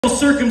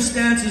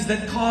Circumstances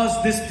that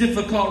caused this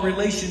difficult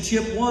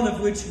relationship, one of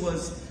which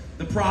was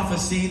the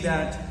prophecy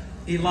that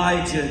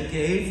Elijah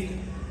gave.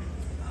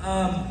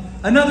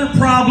 Another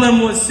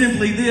problem was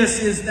simply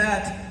this, is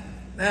that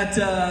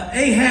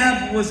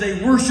Ahab was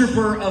a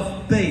worshiper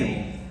of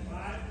Baal,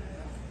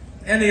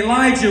 and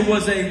Elijah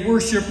was a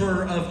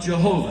worshiper of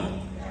Jehovah.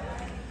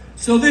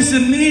 So this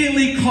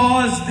immediately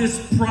caused this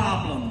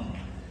problem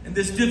and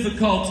this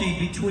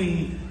difficulty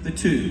between the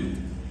two.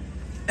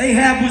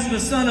 Ahab was the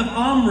son of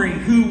Omri,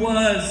 who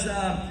was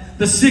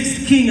the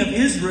sixth king of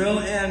Israel,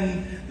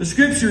 and the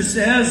scripture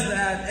says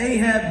that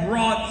Ahab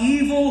wrought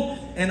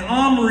evil, and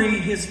Omri,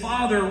 his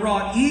father,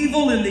 wrought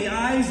evil in the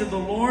eyes of the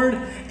Lord,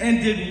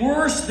 and did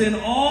worse than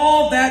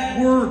all that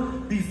were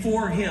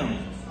before him.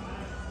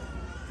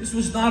 This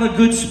was not a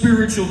good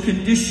spiritual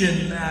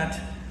condition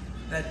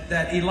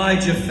that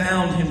Elijah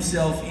found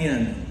himself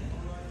in.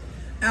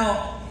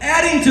 Now,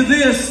 adding to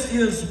this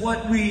is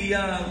what we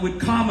would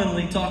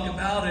commonly talk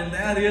about, and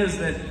that is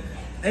that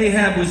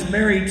Ahab was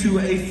married to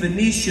a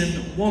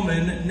Phoenician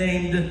woman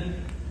named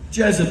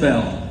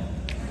Jezebel.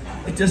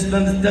 It just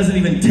doesn't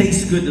even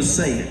taste good to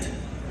say it.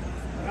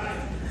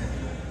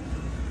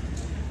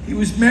 He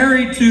was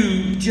married to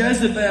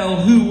Jezebel,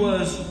 who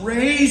was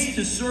raised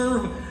to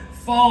serve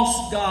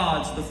false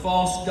gods, the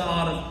false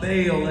god of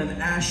Baal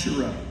and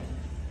Asherah.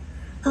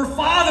 Her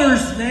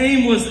father's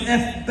name was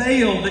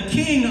Baal, the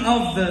king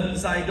of the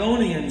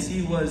Zidonians.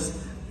 He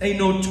was a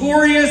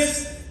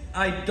notorious,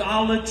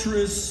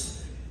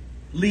 idolatrous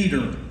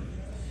leader.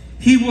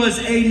 He was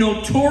a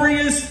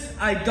notorious,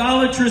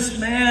 idolatrous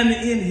man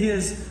in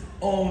his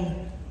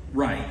own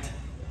right.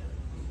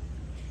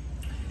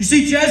 You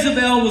see,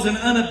 Jezebel was an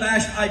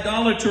unabashed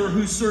idolater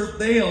who served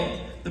Baal,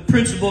 the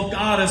principal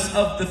goddess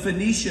of the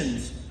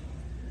Phoenicians.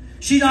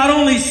 She not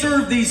only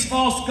served these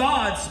false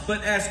gods,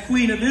 but as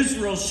queen of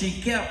Israel,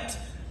 she kept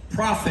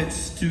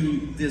prophets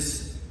to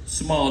this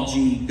small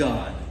g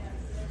god.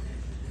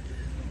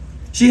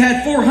 She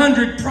had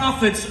 400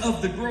 prophets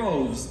of the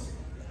groves,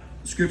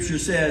 scripture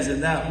says,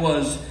 and that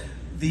was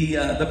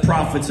the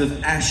prophets of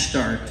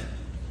Ashtart.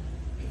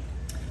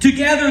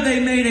 Together they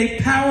made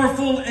a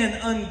powerful and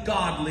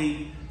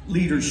ungodly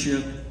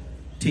leadership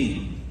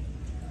team.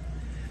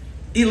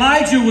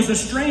 Elijah was a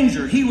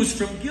stranger. He was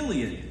from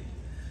Gilead.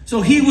 So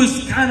he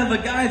was kind of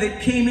a guy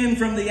that came in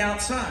from the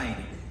outside.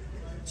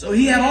 So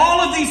he had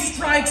all of these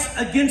strikes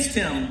against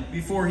him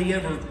before he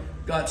ever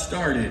got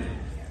started.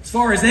 As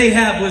far as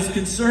Ahab was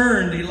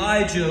concerned,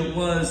 Elijah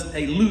was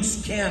a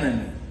loose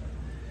cannon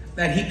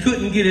that he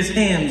couldn't get his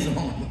hands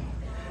on.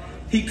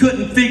 He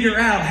couldn't figure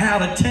out how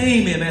to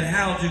tame him and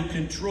how to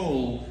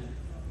control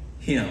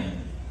him.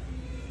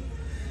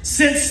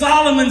 Since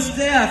Solomon's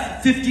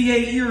death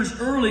 58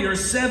 years earlier,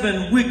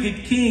 7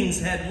 wicked kings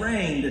had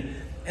reigned,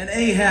 and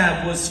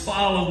Ahab was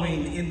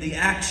following in the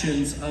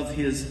actions of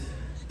his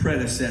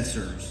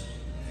predecessors.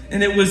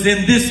 And it was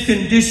in this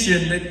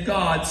condition that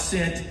God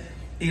sent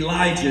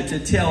Elijah to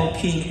tell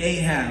King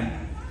Ahab,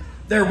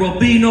 "There will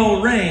be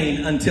no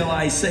rain until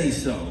I say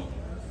so."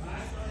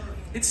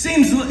 It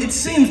seems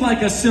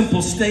like a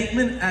simple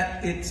statement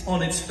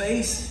on its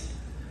face,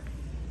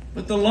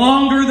 but the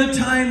longer the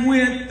time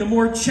went, the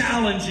more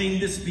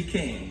challenging this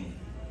became.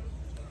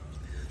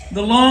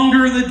 The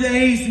longer the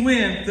days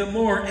went, the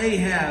more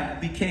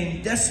Ahab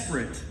became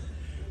desperate.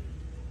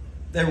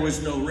 There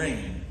was no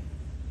rain.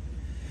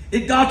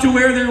 It got to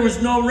where there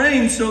was no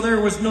rain, so there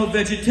was no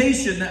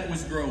vegetation that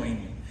was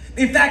growing.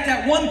 In fact,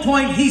 at one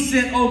point he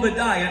sent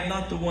Obadiah,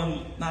 not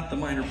the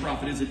minor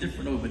prophet, is a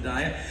different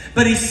Obadiah,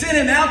 but he sent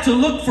him out to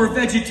look for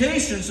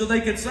vegetation so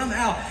they could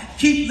somehow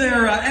keep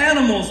their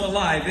animals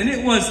alive. And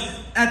it was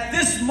at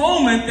this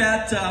moment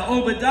that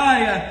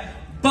Obadiah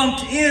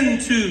bumped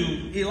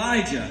into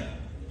Elijah.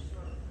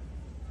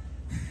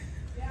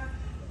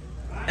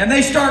 And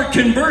they start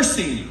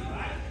conversing.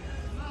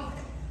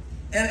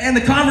 And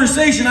the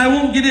conversation, I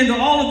won't get into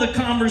all of the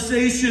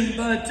conversation,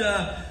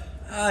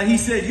 but he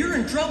said, "You're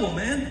in trouble,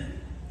 man.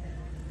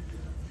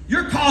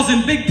 You're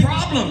causing big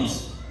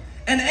problems.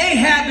 And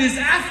Ahab is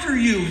after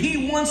you.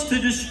 He wants to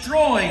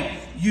destroy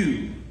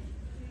you."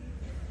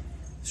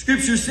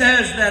 Scripture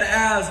says that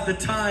as the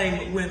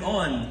time went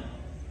on,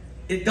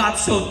 it got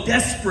so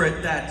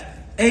desperate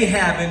that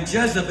Ahab and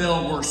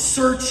Jezebel were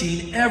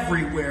searching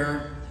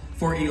everywhere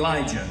for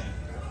Elijah.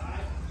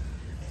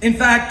 In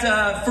fact,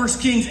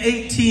 1 Kings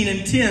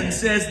 18:10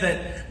 says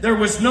that there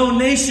was no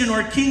nation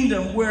or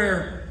kingdom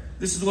where,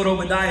 this is what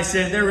Obadiah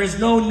said, "There is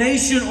no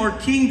nation or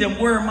kingdom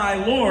where my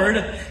Lord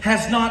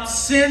has not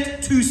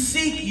sent to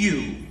seek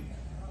you.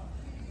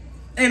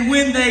 And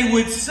when they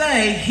would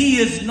say, 'He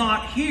is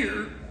not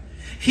here,'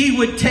 he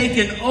would take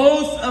an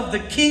oath of the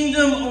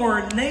kingdom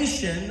or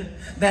nation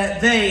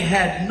that they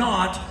had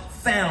not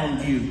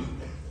found you."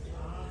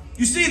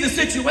 You see, the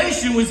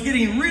situation was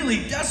getting really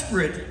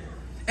desperate.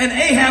 And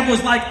Ahab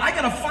was like, "I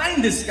got to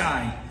find this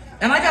guy.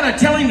 And I got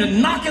to tell him to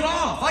knock it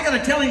off. I got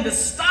to tell him to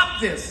stop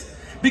this.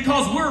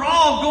 Because we're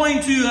all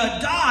going to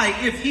die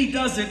if he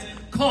doesn't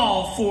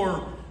call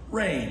for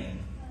rain."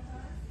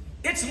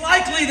 It's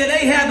likely that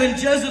Ahab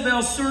and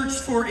Jezebel searched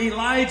for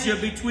Elijah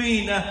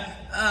between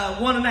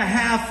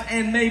 1.5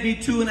 and maybe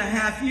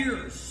 2.5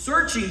 years,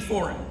 searching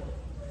for him,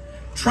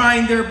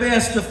 trying their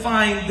best to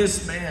find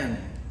this man.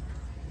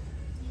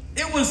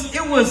 It was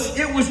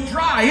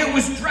dry. It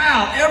was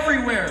drought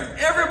everywhere.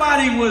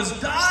 Everybody was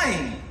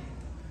dying.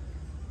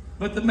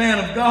 But the man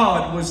of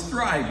God was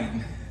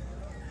thriving,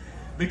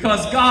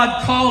 because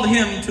God called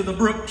him to the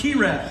brook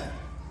Kerith.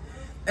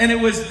 And it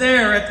was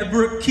there at the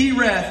brook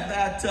Kerith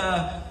that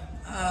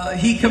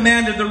he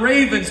commanded the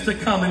ravens to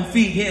come and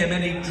feed him,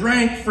 and he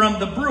drank from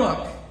the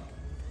brook.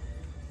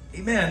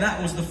 Amen.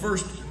 That was the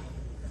first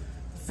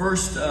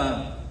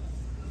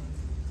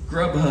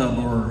Grubhub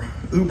or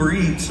Uber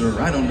Eats,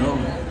 or I don't know.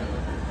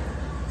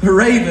 The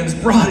ravens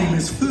brought him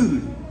his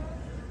food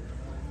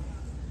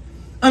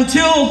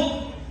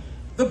until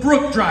the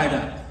brook dried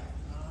up.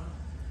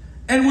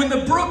 And when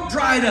the brook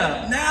dried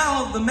up,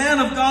 now the man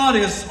of God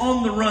is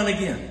on the run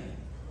again.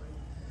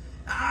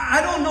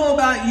 I don't know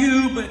about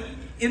you, but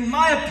in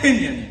my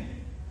opinion,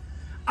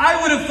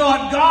 I would have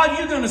thought, God,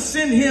 you're going to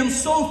send him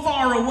so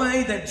far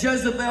away that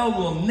Jezebel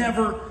will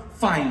never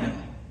find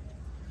him.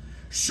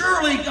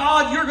 Surely,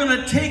 God, you're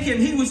going to take him.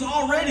 He was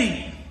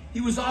already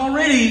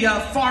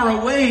far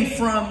away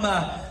from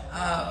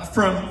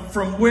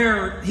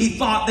where he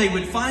thought they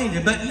would find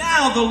him. But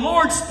now the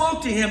Lord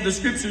spoke to him, the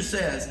scripture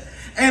says,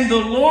 and the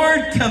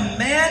Lord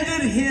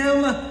commanded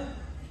him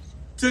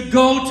to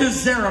go to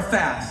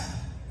Zarephath.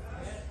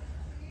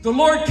 The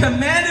Lord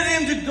commanded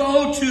him to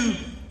go to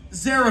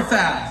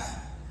Zarephath.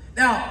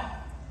 Now,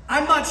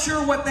 I'm not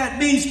sure what that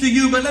means to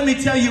you, but let me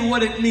tell you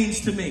what it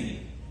means to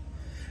me.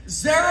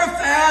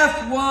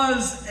 Zarephath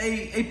was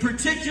a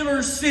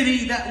particular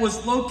city that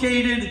was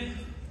located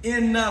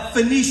in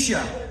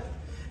Phoenicia.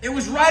 It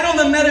was right on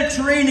the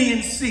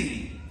Mediterranean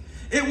Sea.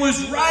 It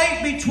was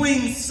right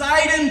between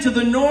Sidon to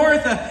the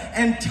north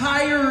and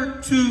Tyre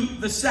to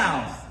the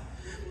south.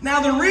 Now,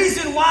 the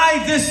reason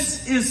why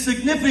this is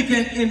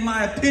significant, in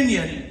my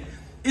opinion,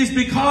 is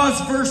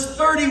because verse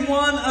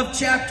 31 of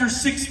chapter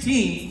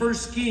 16, 1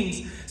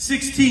 Kings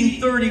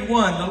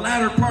 16:31, the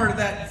latter part of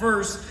that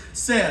verse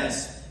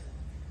says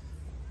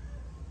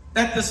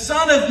that the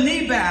son of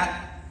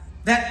Nebat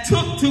that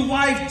took to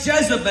wife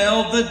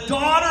Jezebel, the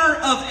daughter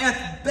of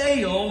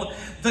Ethbaal,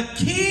 the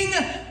king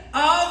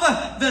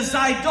of the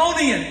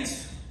Zidonians.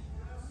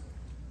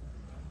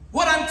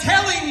 What I'm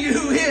telling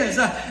you is,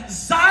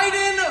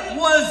 Zidon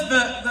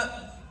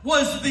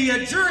was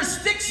the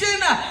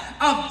jurisdiction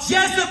of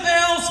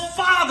Jezebel's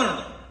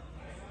father.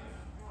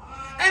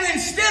 And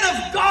instead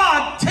of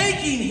God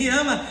taking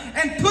him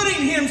and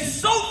putting him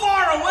so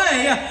far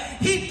away,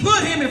 he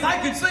put him, if I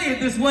could say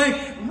it this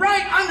way,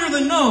 right under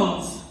the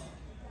nose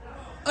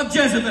of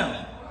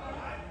Jezebel.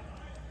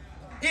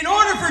 In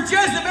order for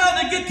Jezebel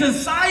to get to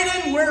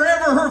Sidon,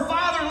 wherever her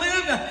father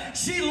lived,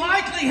 she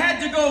likely had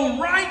to go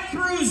right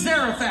through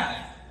Zarephath.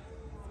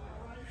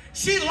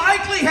 She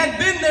likely had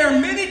been there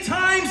many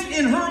times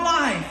in her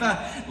life.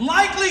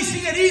 Likely she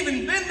had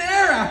even been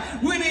there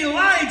when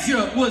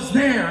Elijah was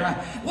there.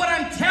 What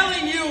I'm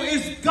telling you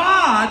is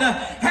God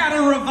had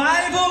a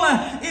revival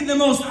in the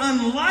most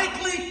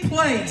unlikely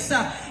place.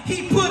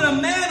 He put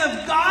a man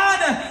of God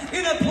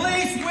in a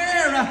place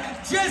where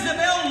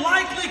Jezebel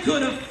likely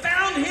could have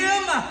found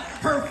him.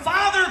 Her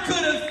father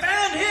could have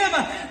found him.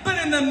 But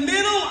in the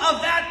middle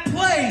of that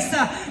place,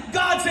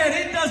 God said,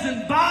 it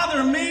doesn't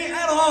bother me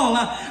at all.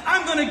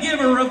 I'm going to give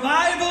a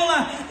revival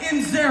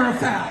in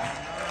Zarephath.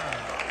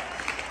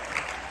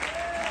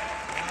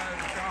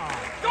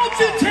 Don't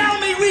you tell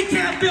me we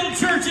can't build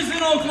churches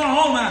in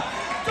Oklahoma.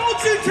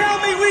 Don't you tell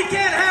me we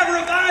can't have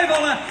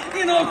revival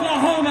in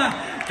Oklahoma.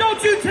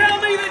 Don't you tell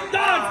me that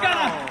God's got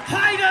to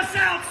hide us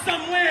out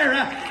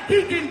somewhere.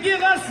 He can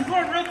give us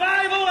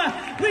revival.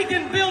 We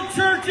can build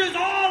churches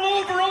all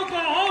over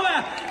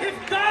Oklahoma.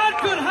 If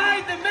God could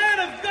hide the man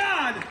of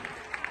God,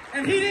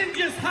 and he didn't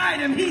just hide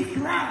him, he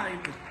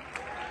thrived.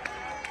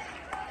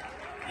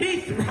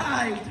 He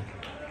thrived.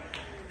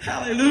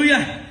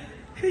 Hallelujah.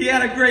 He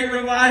had a great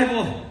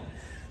revival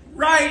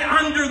right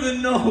under the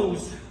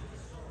nose.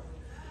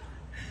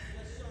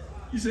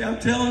 You say, I'm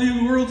telling you,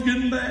 the world's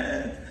getting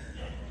bad.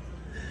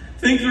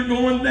 Things are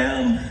going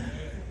down.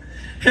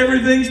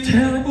 Everything's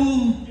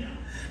terrible.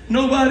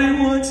 Nobody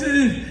wants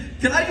it.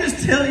 Can I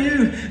just tell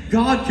you,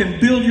 God can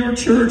build your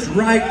church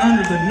right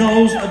under the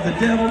nose of the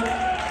devil.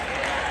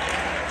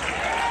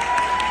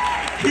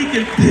 He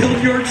can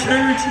build your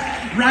church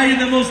right in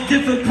the most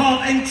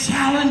difficult and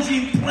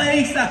challenging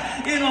place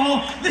in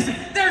all. Listen,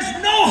 there's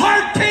no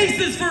hard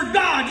cases for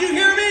God. You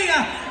hear me?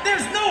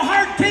 There's no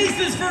hard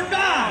cases for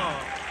God.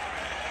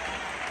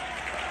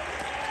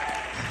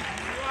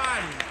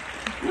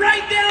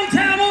 Right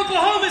downtown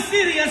Oklahoma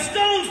City, a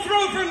stone's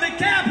throw from the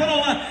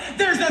Capitol,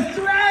 there's a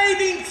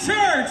thriving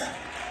church.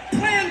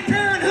 Planned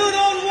Parenthood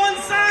on one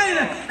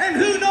side, and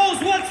who knows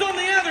what's on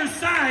the other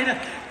side.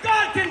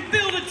 God can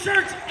build a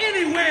church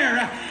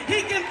anywhere.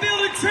 He can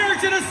build a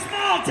church in a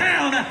small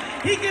town.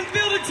 He can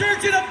build a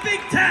church in a big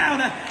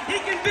town. He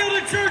can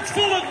build a church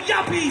full of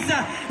yuppies.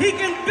 He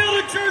can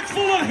build a church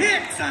full of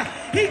hicks.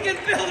 He can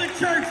build a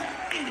church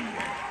anywhere.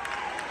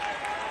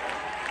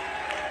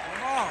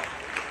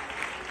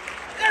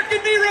 There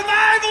can be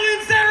revival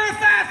in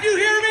Zarephath. You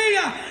hear me?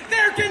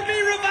 There can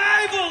be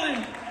revival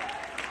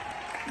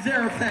in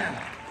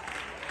Zarephath.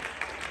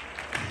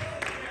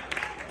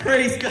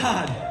 Praise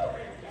God.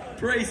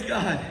 Praise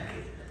God.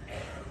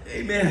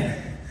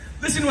 Amen.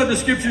 Listen to what the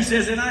scripture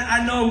says, and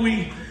I know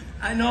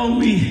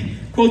we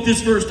quote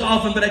this verse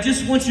often, but I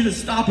just want you to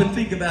stop and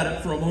think about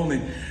it for a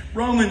moment.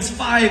 Romans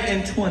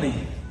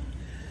 5:20.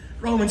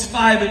 Romans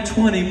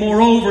 5:20.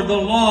 Moreover, the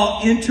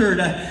law entered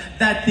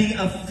that the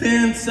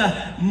offense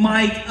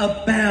might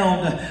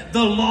abound.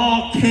 The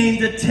law came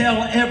to tell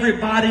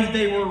everybody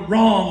they were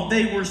wrong.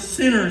 They were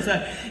sinners.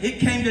 It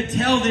came to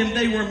tell them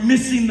they were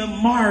missing the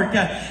mark.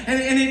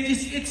 And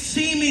it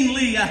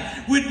seemingly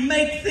would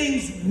make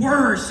things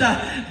worse.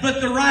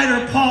 But the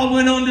writer Paul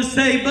went on to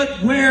say,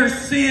 but where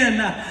sin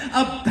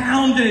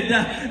abounded,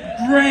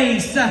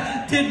 grace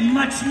did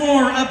much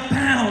more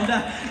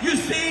abound. You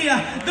see,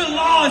 the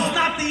law is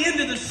not the end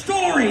of the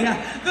story.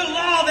 The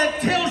law that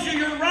tells you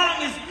you're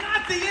wrong is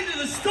not the end of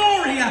the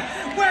story.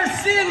 Where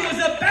sin was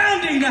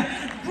abounding,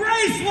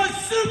 grace was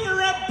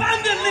super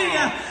abundantly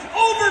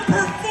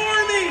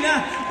overperforming.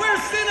 Where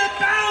sin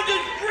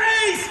abounded,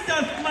 grace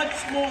does much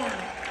more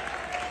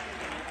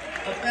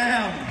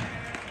abound.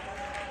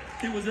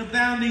 It was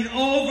abounding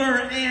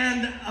over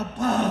and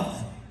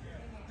above.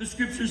 The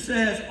scripture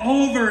says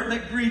over,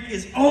 that Greek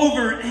is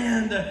over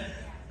and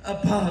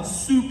above,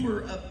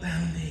 super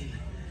abounding.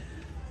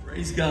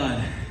 Praise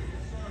God.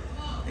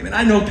 Amen.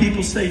 I know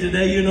people say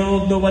today, you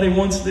know, nobody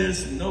wants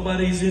this, and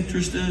nobody's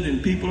interested,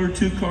 and people are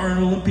too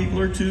carnal, and people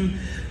are too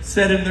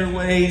set in their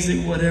ways,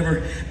 and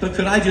whatever. But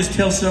could I just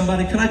tell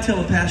somebody, could I tell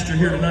a pastor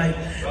here tonight,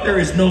 there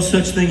is no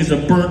such thing as a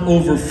burnt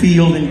over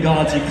field in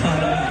God's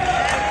economy.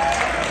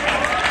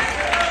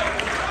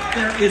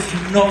 There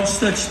is no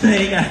such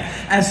thing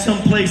as some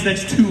place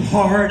that's too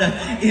hard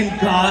in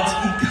God's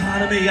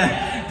economy.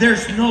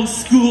 There's no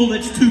school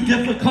that's too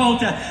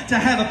difficult to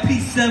have a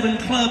P7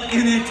 club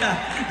in it.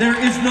 There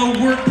is no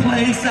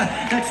workplace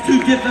that's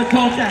too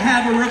difficult to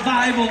have a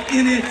revival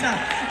in it.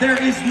 There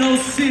is no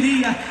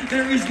city.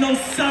 There is no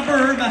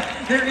suburb.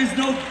 There is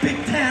no big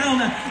town.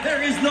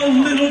 There is no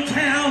little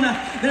town.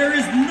 There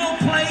is no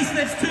place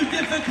that's too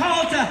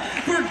difficult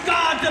for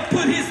God to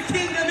put His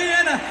kingdom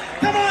in.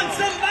 Come on,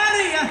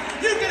 somebody.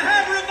 You can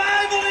have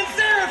revival in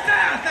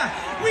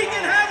Zarephath. We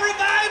can have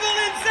revival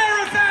in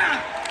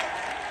Zarephath.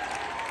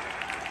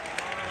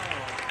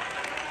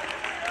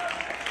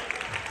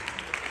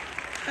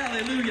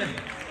 Hallelujah.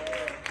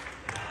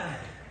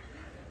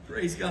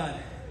 Praise God.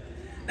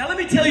 Now let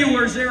me tell you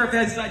where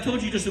Zarephath is. I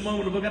told you just a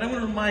moment ago, and I want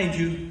to remind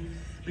you,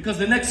 because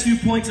the next few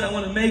points I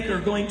want to make are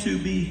going to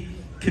be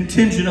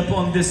contingent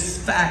upon this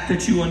fact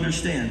that you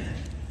understand.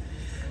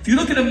 If you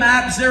look at a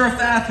map,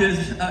 Zarephath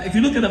is, if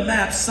you look at a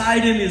map,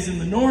 Sidon is in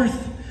the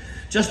north.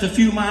 Just a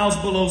few miles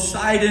below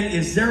Sidon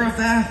is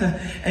Zarephath,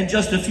 and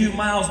just a few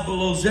miles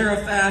below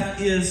Zarephath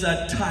is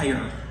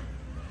Tyre.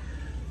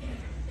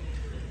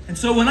 And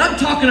so when I'm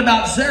talking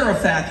about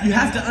Zarephath, you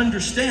have to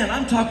understand,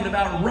 I'm talking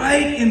about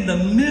right in the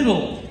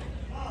middle,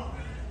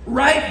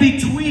 right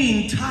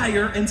between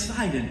Tyre and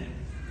Sidon.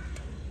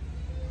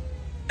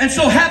 And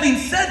so having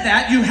said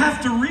that, you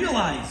have to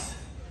realize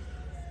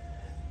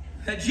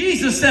that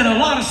Jesus said a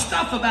lot of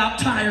stuff about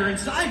Tyre and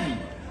Sidon.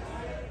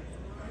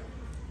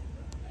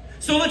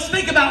 So let's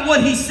think about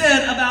what He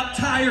said about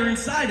Tyre and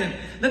Sidon.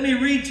 Let me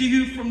read to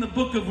you from the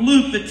book of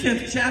Luke, the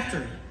 10th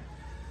chapter.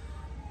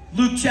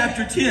 Luke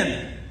chapter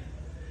 10.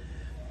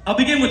 I'll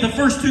begin with the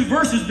first two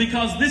verses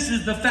because this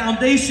is the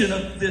foundation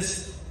of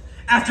this.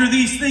 After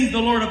these things, the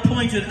Lord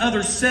appointed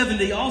other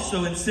 70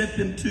 also and sent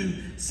them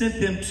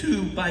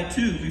two by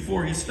two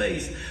before His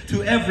face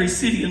to every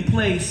city and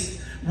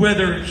place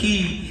whither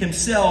He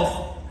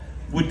Himself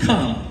would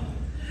come.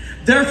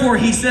 Therefore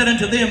He said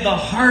unto them, the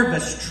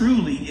harvest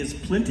truly is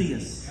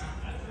plenteous,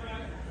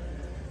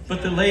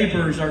 but the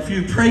laborers are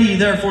few. Pray ye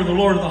therefore the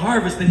Lord of the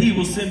harvest that He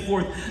will send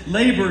forth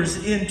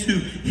laborers into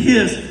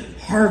His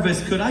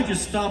harvest. Could I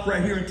just stop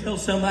right here and tell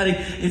somebody,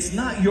 it's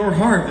not your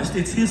harvest,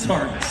 it's His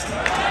harvest.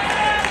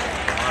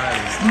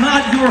 It's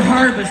not your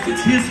harvest,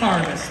 it's His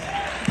harvest.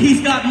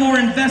 He's got more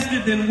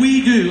invested than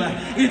we do.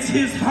 It's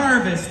His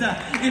harvest.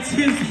 It's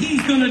His.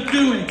 He's going to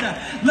do it.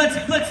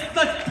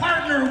 Let's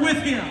partner with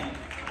Him.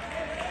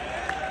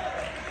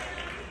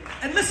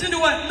 And listen to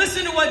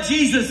what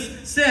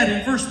Jesus said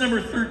in verse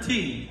number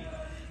 13.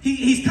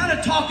 He's kind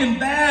of talking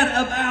bad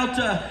about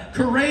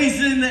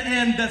Chorazin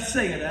and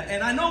Bethsaida.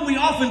 And I know we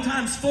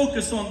oftentimes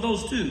focus on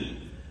those two.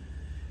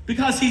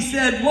 Because He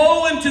said,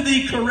 woe unto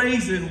thee,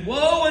 Chorazin,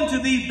 woe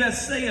unto thee,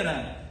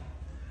 Bethsaida.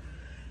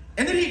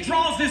 And then He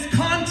draws this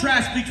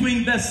contrast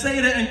between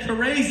Bethsaida and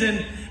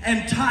Chorazin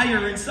and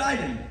Tyre and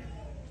Sidon.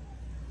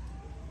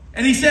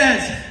 And He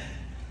says,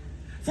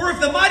 for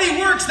if the mighty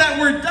works that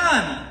were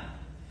done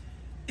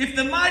if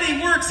the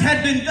mighty works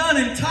had been done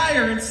in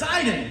Tyre and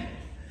Sidon,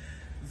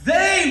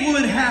 they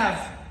would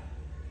have,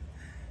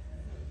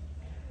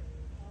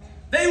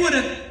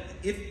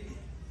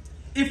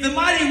 if the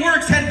mighty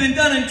works had been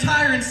done in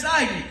Tyre and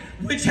Sidon,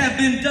 which have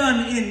been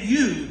done in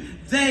you,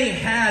 they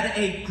had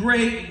a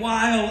great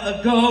while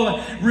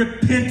ago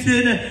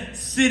repented,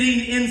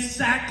 sitting in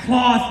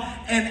sackcloth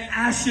and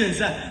ashes.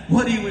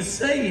 What he was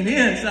saying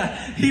is,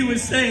 he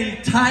was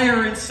saying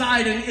Tyre and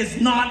Sidon is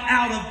not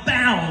out of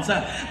bounds.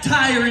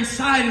 Tyre and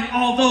Sidon,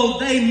 although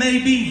they may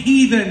be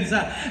heathens,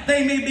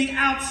 they may be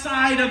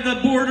outside of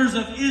the borders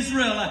of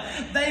Israel,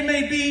 they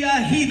may be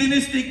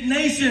heathenistic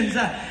nations.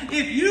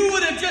 If you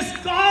would have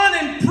just gone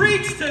and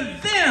preached to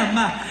them,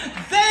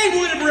 they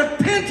would have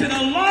repented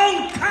a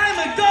long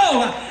time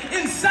ago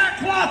in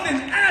sackcloth and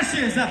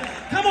ashes.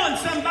 Come on,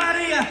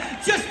 somebody.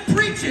 Just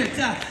preach it.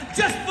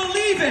 Just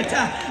believe it.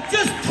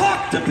 Just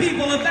talk to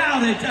people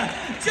about it.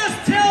 Just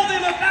tell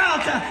them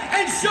about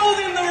and show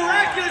them the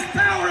miraculous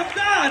power of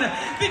God.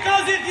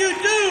 Because if you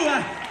do,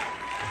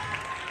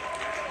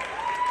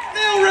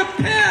 they'll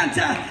repent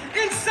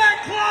in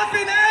sackcloth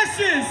and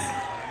ashes.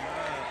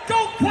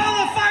 Don't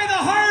qualify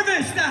the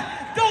harvest.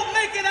 Don't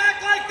make it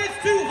act like it's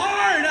too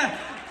hard.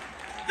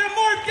 The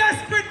more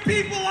desperate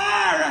people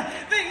are,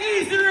 the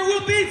easier it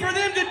will be for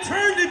them to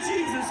turn to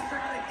Jesus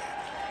Christ.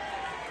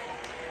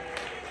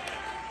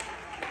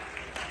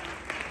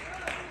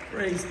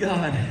 Praise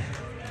God.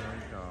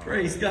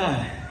 Praise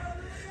God.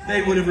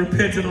 They would have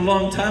repented a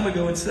long time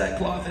ago in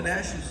sackcloth and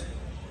ashes.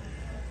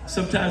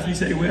 Sometimes we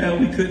say, well,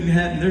 we couldn't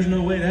have, there's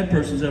no way that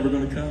person's ever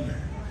going to come.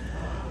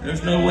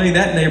 There's no way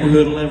that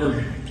neighborhood will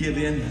ever give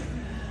in.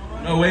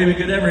 No way we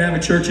could ever have a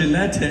church in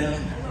that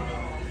town.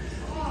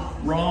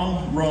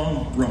 Wrong,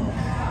 wrong, wrong.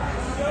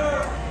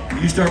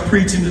 You start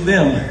preaching to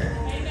them,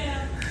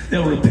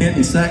 they'll repent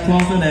in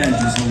sackcloth and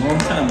ashes a long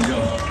time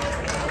ago.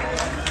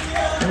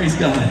 Praise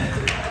God.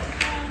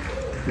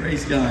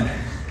 Praise God.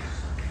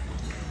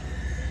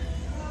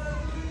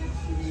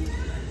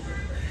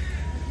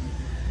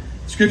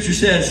 Scripture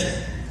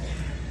says,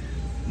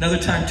 another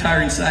time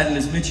Tyre and Sidon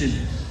is mentioned.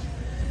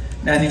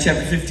 Matthew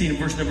chapter 15 and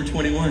verse number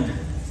 21.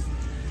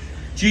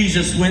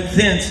 Jesus went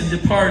thence and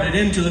departed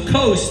into the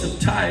coast of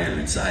Tyre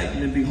and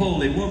Sidon, and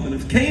behold, a woman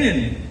of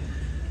Canaan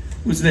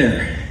was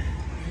there.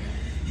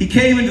 He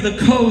came into the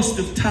coast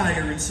of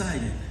Tyre and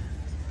Sidon.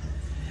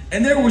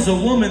 And there was a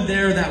woman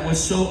there that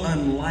was so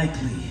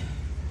unlikely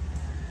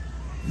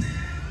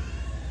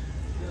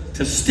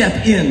to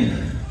step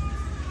in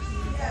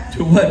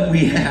to what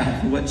we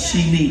have, what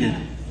she needed.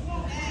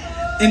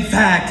 In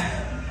fact,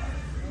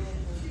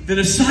 the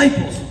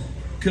disciples,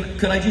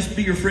 could I just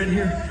be your friend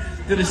here?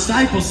 The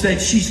disciples said,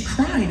 she's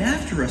crying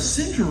after us.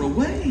 Send her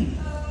away.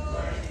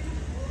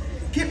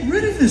 Get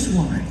rid of this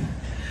woman.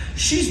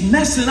 She's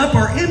messing up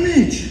our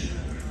image.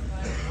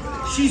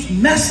 She's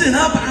messing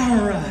up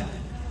our...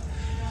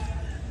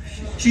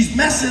 she's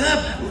messing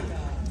up.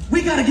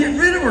 We got to get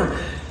rid of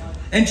her.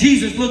 And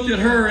Jesus looked at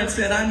her and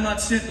said, I'm not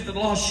sent to the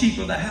lost sheep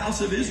of the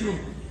house of Israel.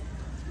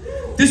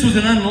 This was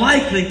an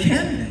unlikely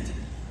candidate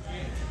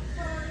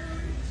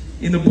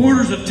in the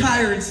borders of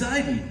Tyre and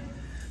Sidon.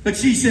 But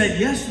she said,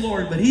 yes,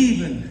 Lord, but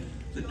even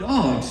the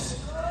dogs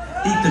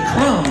eat the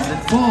crumbs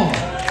that fall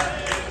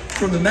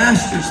from the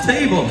master's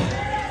table.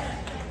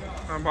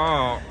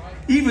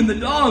 Even the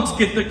dogs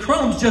get the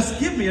crumbs. Just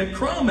give me a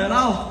crumb and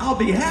I'll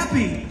be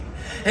happy.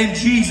 And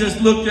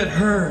Jesus looked at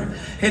her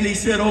and he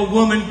said, O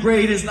woman,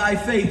 great is thy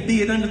faith,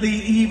 be it unto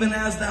thee even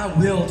as thou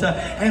wilt.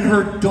 And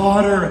her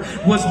daughter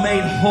was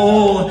made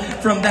whole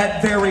from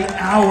that very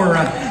hour.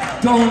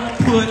 Don't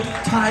put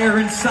Tyre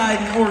and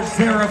Sidon or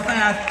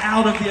Zarephath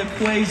out of the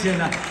equation.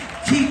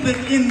 Keep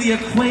it in the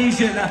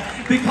equation,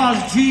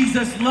 because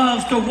Jesus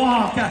loves to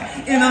walk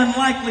in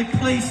unlikely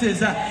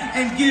places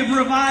and give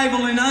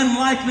revival in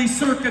unlikely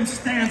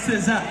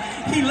circumstances.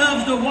 He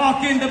loves to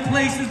walk into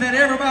places that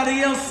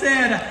everybody else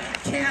said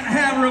can't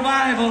have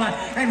revival,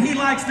 and he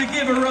likes to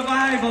give a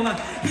revival.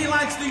 He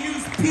likes to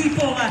use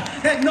people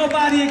that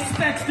nobody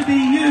expects to be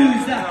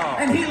used,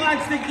 and he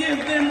likes to give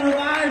them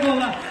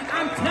revival.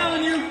 I'm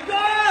telling you,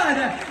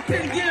 God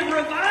can give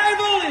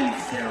revival in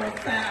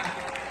Zarephath.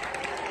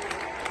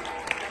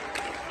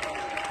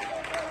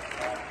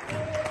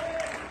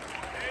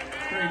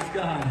 Praise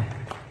God.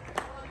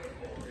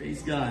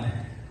 Praise God.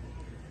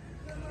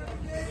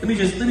 Let me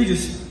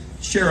just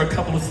share a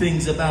couple of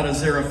things about a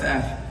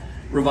Zarephath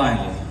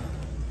revival.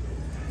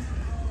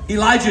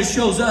 Elijah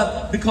shows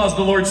up because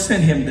the Lord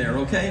sent him there,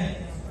 okay?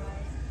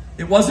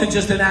 It wasn't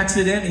just an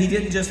accident. He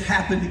didn't just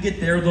happen to get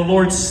there. The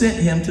Lord sent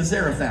him to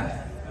Zarephath.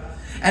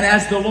 And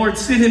as the Lord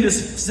sent him to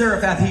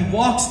Zarephath, he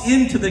walks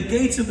into the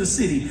gates of the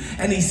city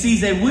and he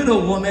sees a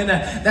widow woman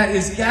that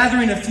is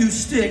gathering a few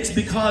sticks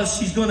because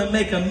she's going to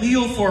make a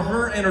meal for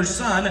her and her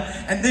son,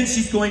 and then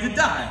she's going to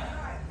die.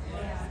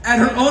 At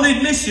her own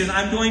admission,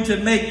 I'm going to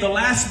make the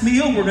last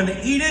meal, we're going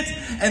to eat it,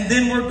 and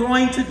then we're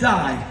going to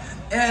die.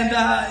 And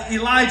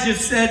Elijah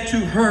said to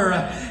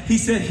her, He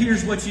said,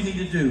 here's what you need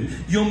to do.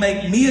 You'll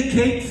make me a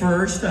cake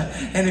first,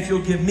 and if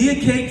you'll give me a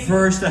cake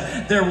first,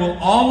 there will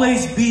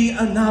always be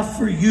enough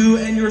for you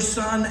and your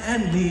son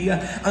and me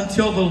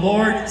until the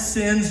Lord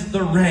sends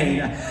the rain.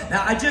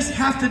 Now, I just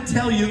have to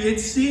tell you, it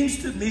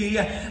seems to me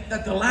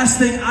that the last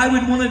thing I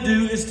would want to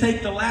do is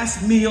take the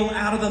last meal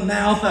out of the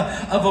mouth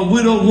of a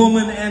widow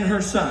woman and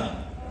her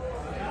son.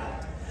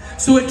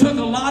 So it took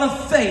a lot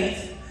of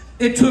faith.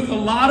 It took a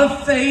lot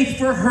of faith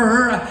for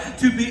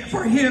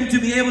him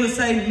to be able to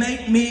say,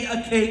 make me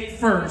a cake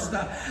first.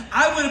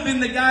 I would have been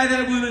the guy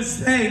that would have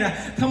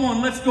said, come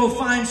on, let's go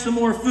find some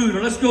more food,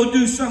 or let's go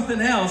do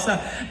something else.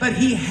 But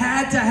he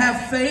had to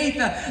have faith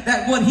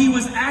that what he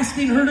was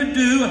asking her to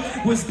do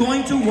was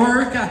going to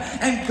work,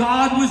 and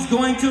God was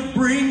going to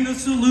bring the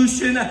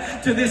solution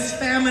to this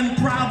famine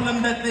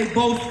problem that they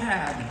both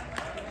had.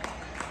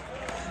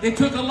 It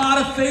took a lot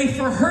of faith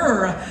for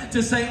her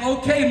to say,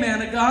 okay,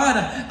 man of God,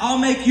 I'll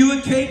make you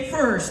a cake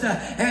first.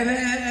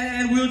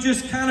 And we'll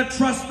just kind of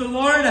trust the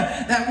Lord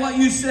that what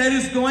you said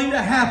is going to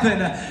happen.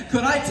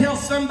 Could I tell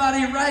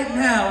somebody right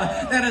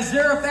now that a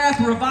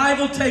Zarephath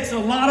revival takes a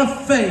lot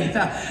of faith?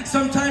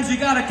 Sometimes you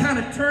got to kind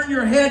of turn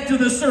your head to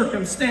the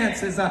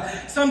circumstances.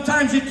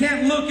 Sometimes you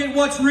can't look at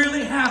what's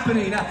really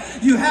happening.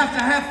 You have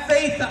to have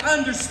faith to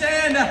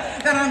understand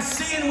that I'm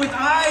seeing with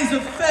eyes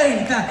of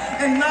faith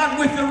and not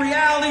with the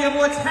reality of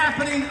what's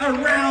happening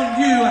around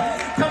you.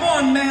 Come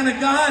on, man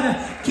of God.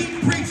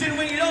 Keep preaching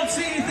when you don't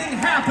see anything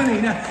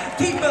happening.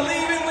 Keep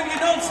believing when you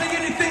don't see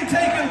anything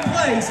taking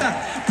place.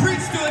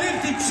 Preach to an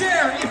empty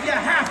chair if you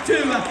have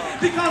to,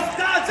 because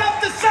God's up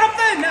to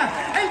something,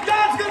 and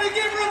God's going to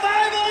give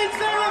revival in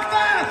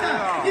Zarephath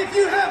if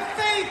you have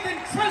faith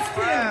and trust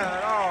Him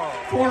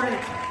for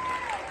it.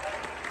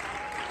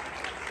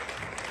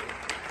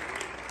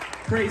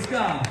 Praise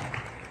God.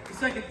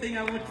 Second thing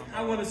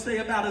I want to say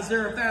about a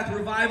Zarephath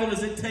revival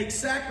is it takes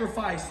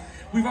sacrifice.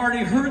 We've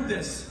already heard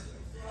this.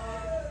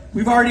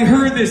 We've already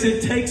heard this.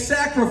 It takes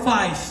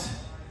sacrifice.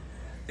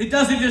 It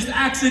doesn't just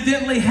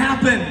accidentally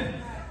happen.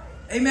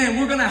 Amen.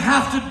 We're going to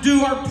have to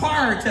do our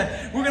part.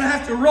 We're going to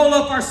have to roll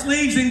up our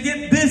sleeves and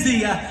get busy.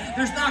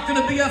 There's not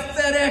going to be a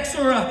FedEx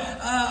or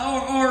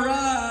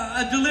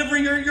a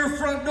delivery at your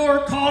front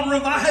door called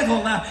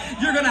revival.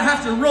 You're going to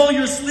have to roll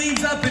your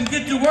sleeves up and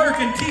get to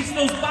work and teach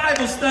those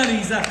Bible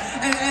studies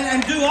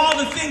and do all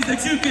the things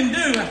that you can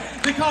do.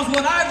 Because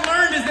what I've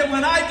learned is that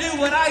when I do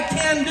what I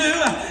can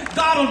do,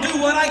 God will do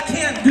what I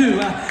can't do.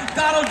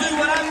 God will do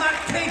what I'm not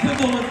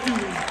capable of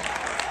doing.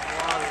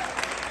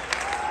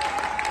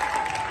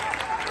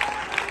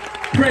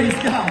 Praise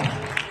God.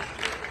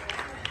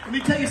 Let me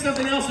tell you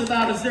something else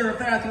about a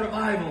Zarephath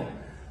revival.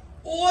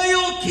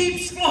 Oil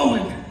keeps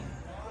flowing.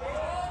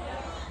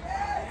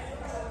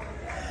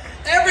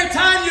 Every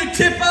time you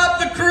tip up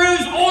the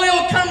cruise,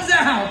 oil comes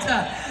out.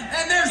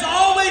 And there's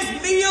always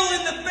meal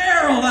in the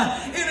barrel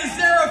in a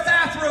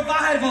Zarephath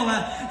revival.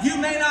 You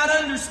may not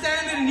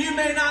understand it and you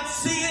may not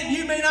see it.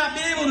 You may not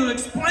be able to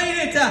explain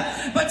it.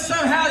 But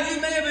somehow you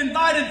may have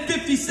invited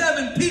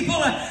 57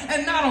 people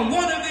and not a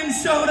one of them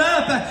showed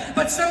up.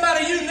 But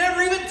somebody you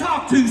never even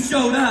talked to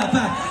showed up.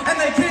 And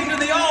they came to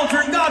the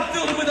altar and God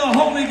filled them with the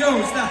Holy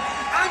Ghost.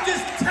 I'm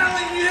just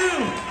telling you,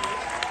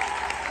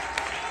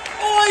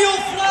 oil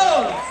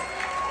flows.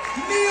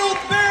 Meal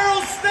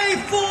barrels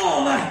stay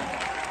full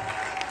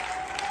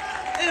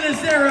in a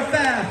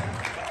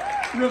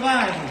Zarephath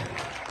revival.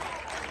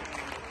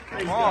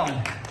 Praise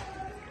God.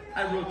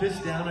 I wrote this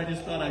down. I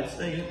just thought I'd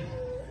say it.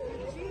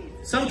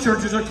 Some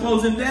churches are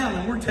closing down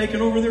and we're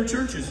taking over their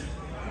churches.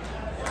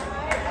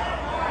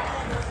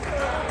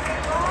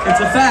 It's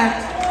a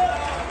fact.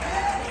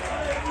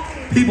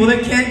 People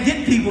that can't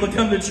get people to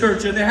come to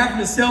church and they're having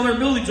to sell their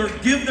buildings or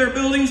give their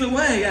buildings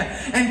away.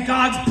 And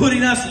God's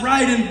putting us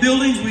right in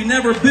buildings we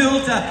never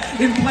built,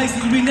 in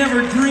places we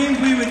never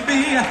dreamed we would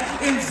be,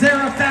 in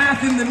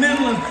Zarephath, in the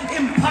middle of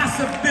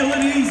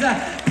impossibilities,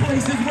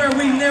 places where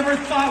we never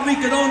thought we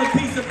could own a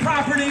piece of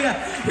property.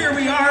 Here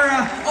we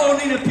are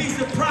owning a piece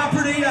of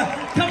property.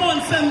 Come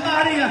on,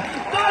 somebody.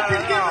 God can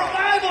give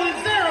revival in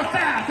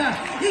Zarephath.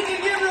 He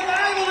can give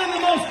revival in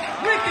the most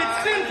wicked,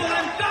 sinful,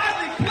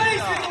 ungodly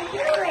place in the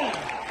world.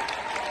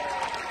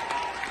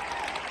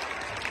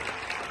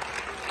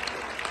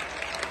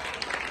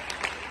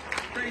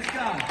 Praise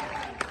God.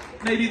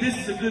 Maybe this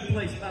is a good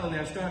place. Oh,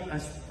 I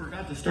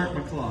forgot to start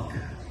my clock.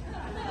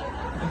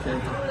 Okay.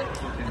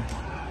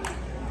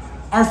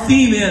 Our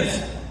theme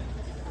is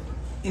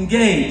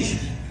engage.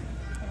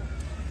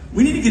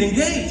 We need to get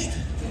engaged.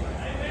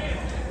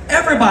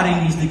 Everybody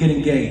needs to get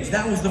engaged.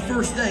 That was the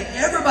first day.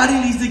 Everybody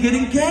needs to get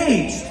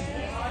engaged.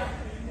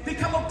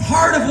 Become a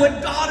part of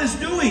what God is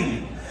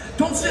doing.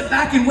 Don't sit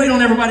back and wait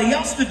on everybody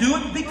else to do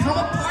it. Become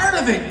a part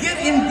of it. Get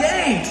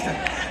engaged.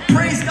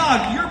 Praise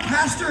God. Your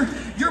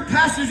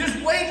pastor's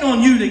just waiting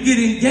on you to get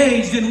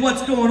engaged in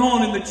what's going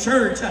on in the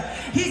church.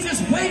 He's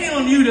just waiting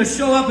on you to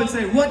show up and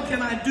say, what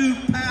can I do,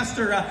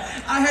 Pastor?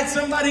 I had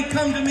somebody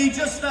come to me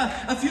just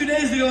a few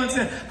days ago and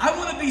said, I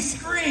want to be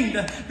screened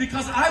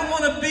because I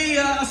want to be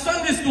a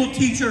Sunday school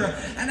teacher.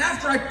 And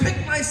after I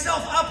picked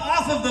myself up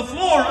off of the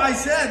floor, I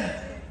said,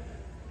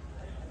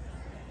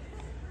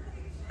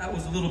 That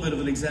was a little bit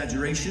of an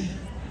exaggeration.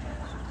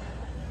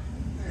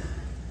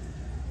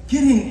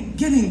 Get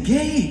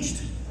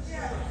engaged.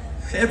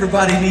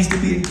 Everybody needs to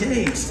be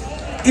engaged.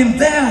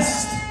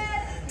 Invest.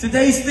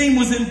 Today's theme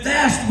was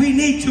invest. We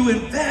need to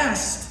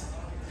invest.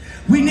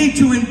 We need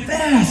to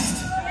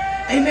invest.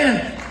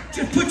 Amen.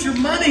 Just put your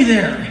money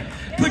there.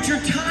 Put your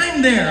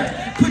time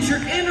there. Put your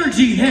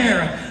energy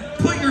there.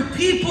 Put your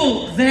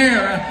people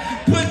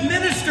there. Put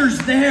ministers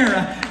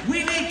there.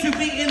 We need to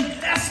be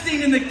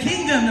investing in the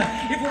kingdom.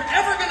 If we're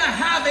ever going to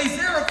have a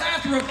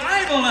Zarephath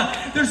revival,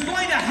 there's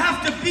going to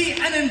have to be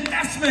an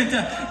investment.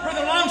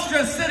 Brother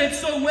Longstress said it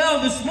so well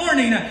this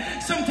morning.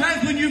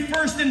 Sometimes when you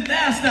first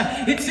invest,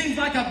 it seems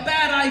like a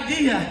bad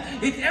idea.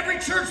 Every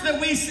person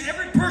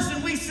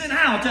we send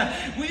out,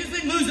 we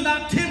usually lose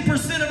about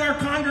 10% of our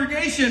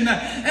congregation.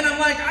 And I'm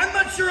like, I'm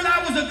not sure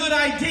that was a good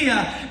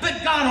idea.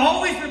 But God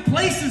always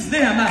replaces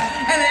them.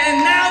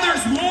 And now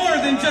there's more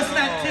than just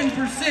that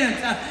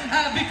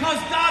 10%. Because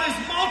God is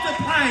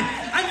multiplying.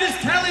 I'm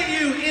just telling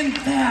you,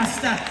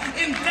 invest.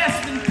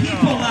 Invest in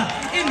people.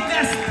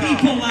 Invest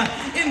people.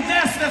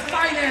 Invest the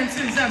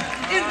finances.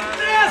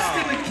 Invest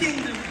in the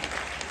kingdom.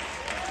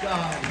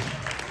 God.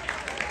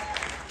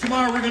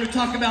 Tomorrow we're going to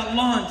talk about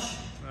launch.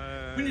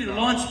 We need to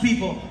launch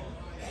people.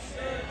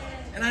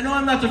 And I know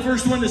I'm not the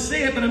first one to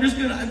say it, but I'm just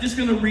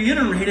going to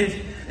reiterate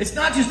it. It's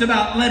not just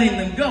about letting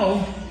them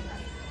go.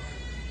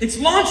 It's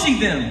launching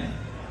them.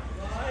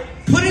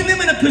 Putting them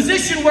in a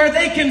position where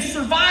they can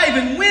survive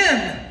and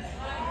win.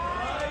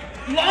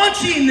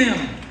 Launching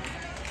them.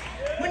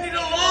 We need to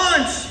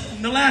launch.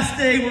 In the last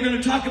day, we're going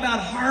to talk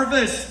about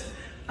harvest.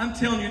 I'm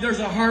telling you, there's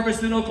a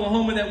harvest in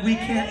Oklahoma that we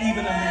can't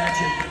even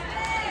imagine.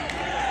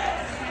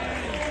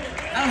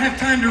 I don't have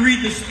time to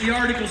read the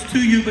articles to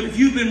you, but if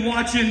you've been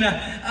watching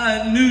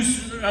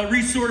news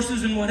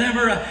resources and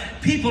whatever,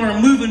 people are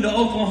moving to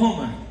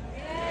Oklahoma.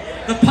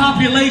 The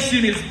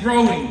population is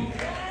growing.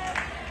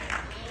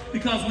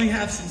 Because we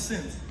have some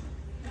sense.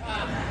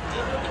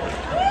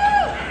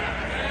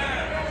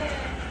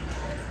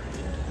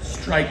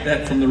 Strike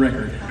that from the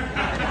record.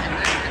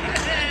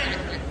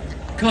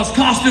 Because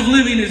cost of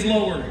living is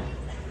lower.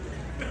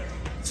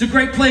 It's a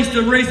great place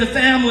to raise a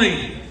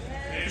family.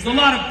 There's a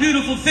lot of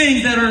beautiful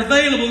things that are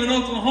available in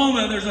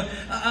Oklahoma. There's a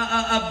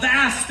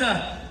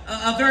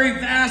very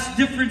vast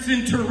difference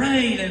in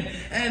terrain.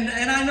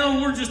 And I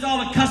know we're just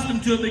all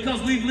accustomed to it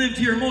because we've lived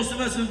here. Most of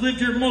us have lived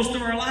here most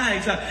of our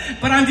lives.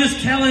 But I'm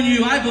just telling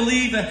you, I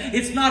believe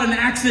it's not an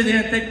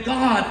accident that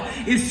God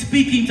is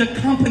speaking to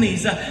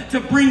companies to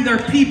bring their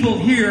people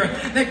here.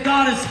 That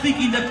God is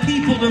speaking to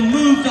people to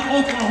move to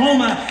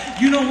Oklahoma.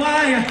 You know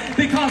why?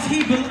 Because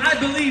I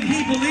believe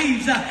He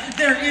believes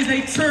there is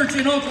a church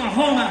in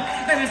Oklahoma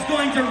that is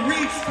going to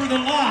reach for the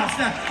lost.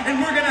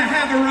 And we're going to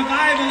have a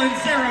revival in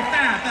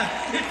Zarephath.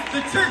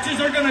 The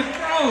churches are going to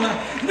grow.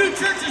 New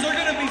churches are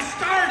going to be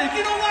started.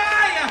 You know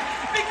why?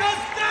 Because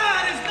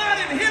God is not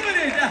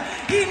inhibited.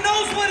 He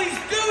knows what He's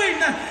doing.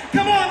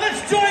 Come on, let's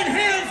join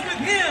hands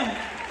with Him.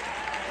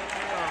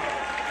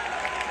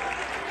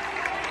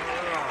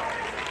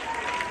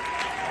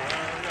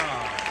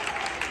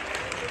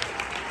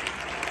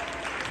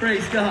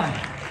 Praise God.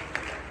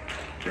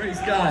 Praise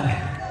God.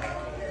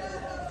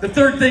 The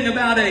third thing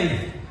about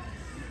a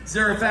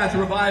Zarephath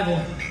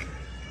revival,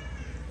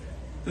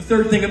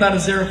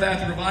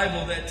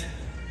 that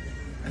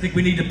I think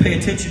we need to pay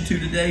attention to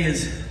today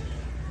is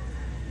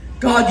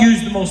God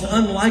used the most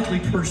unlikely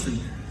person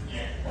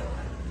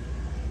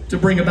to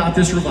bring about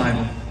this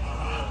revival.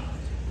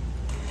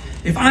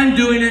 If I'm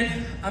doing it,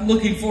 I'm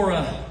looking for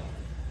a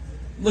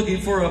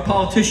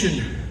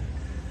politician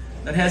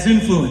that has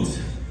influence.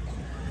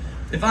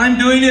 If I'm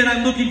doing it,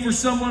 I'm looking for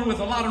someone with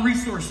a lot of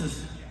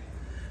resources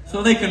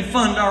so they can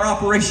fund our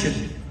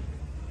operation.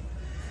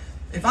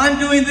 If I'm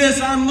doing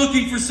this, I'm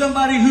looking for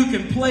somebody who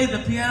can play the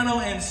piano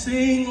and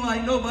sing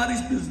like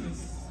nobody's business.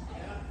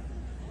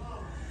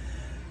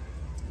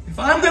 If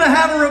I'm going to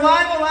have a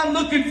revival, I'm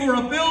looking for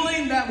a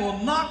building that will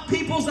knock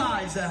people's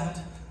eyes out.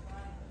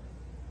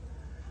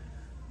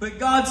 But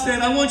God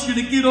said, I want you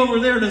to get over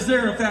there to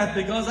Zarephath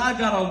because I've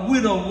got a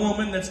widow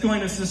woman that's going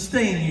to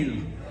sustain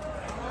you.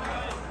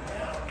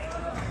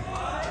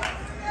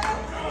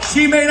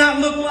 She may not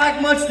look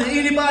like much to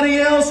anybody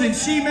else, and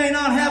she may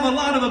not have a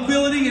lot of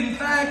ability. In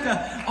fact,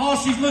 all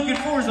she's looking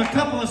for is a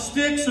couple of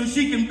sticks so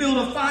she can build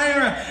a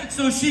fire,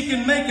 so she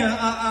can make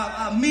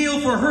a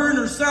meal for her and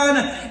her son,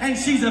 and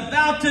she's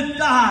about to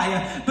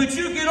die. But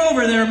you get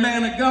over there,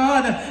 man of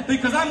God,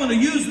 because I'm going to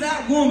use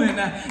that woman,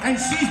 and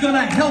she's going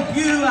to help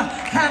you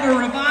have a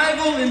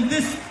revival in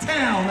this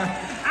town.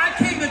 I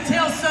came to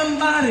tell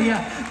somebody,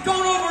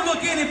 don't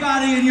overlook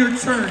anybody in your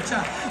church.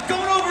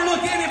 Don't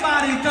overlook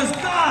anybody because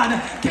God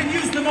can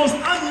use the most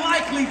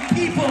unlikely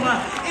people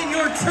in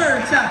your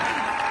church.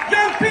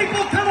 Young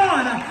people, come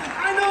on.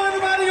 I know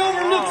everybody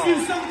overlooks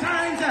you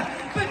sometimes,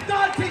 but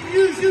God can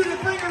use you to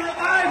bring a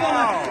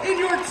revival in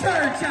your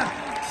church.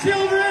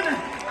 Children,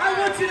 I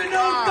want you to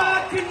know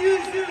God can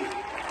use you.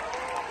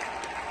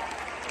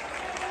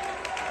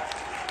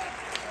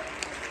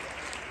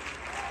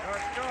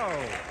 Let's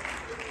go.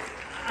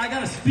 I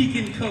gotta speak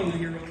in code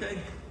here, okay?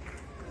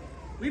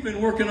 We've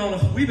been working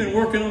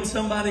on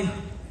somebody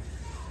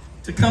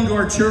to come to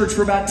our church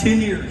for about 10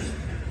 years.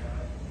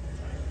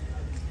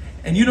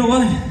 And you know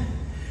what?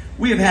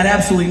 We have had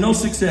absolutely no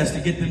success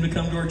to get them to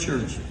come to our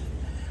church.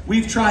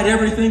 We've tried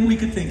everything we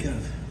could think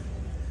of.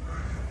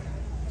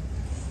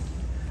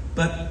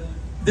 But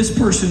this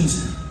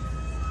person's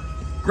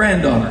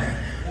granddaughter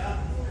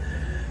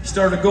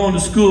started going to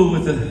school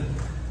with a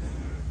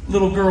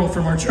little girl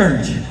from our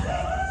church.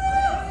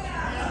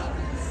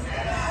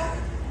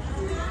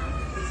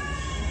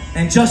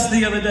 And just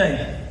the other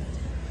day,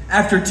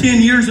 after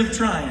 10 years of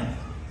trying,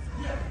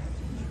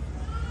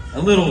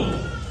 a little,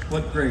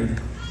 what grade?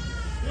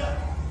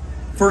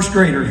 First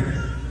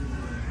grader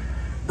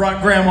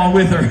brought grandma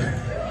with her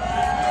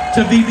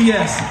to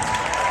VBS.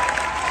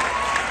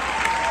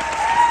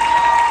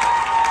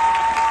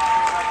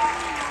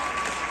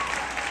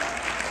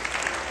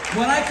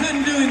 What I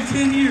couldn't do in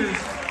 10 years,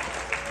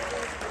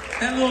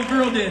 that little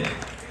girl did.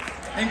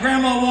 And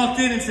grandma walked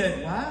in and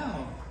said, wow.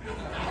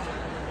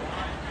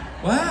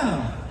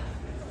 Wow.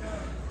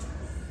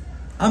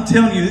 I'm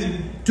telling you,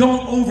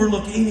 don't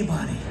overlook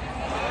anybody.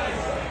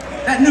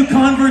 That new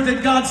convert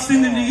that God's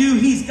sending to you,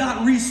 he's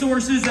got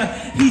resources,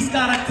 he's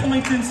got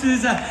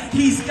acquaintances,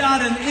 he's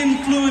got an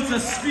influence, a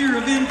sphere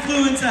of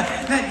influence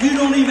that you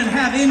don't even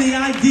have any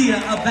idea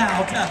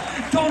about.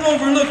 Don't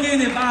overlook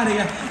anybody.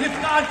 If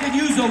God could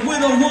use a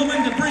widow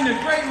woman to bring a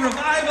great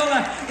revival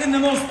in the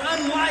most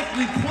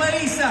unlikely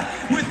place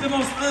with the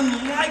most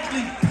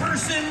unlikely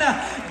person,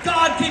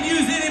 God can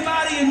use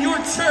anybody in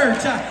your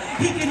church.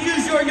 He can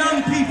use your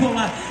young people.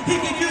 He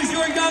can use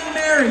your young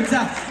marrieds.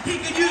 He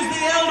can use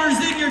the elders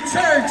in your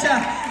church.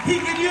 He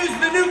can use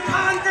the new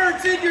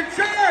converts in your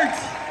church.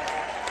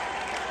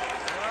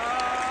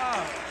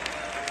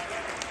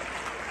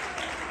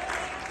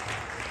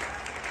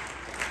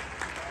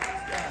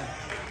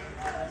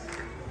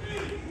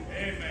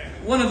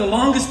 One of the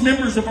longest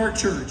members of our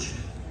church.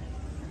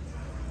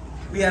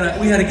 We had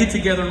a get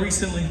together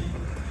recently.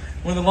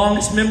 One of the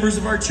longest members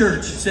of our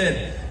church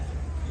said,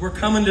 we're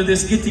coming to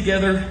this get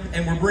together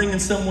and we're bringing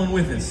someone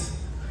with us.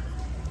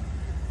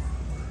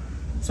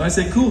 So I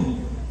said, cool.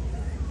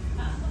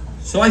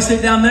 So I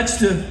sat down next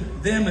to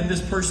them and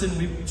this person.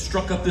 We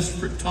struck up this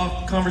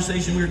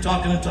conversation. We were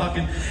talking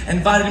and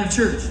invited him to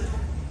church.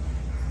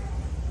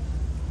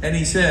 And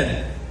he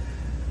said,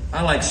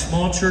 I like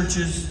small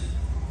churches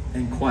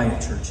and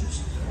quiet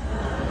churches.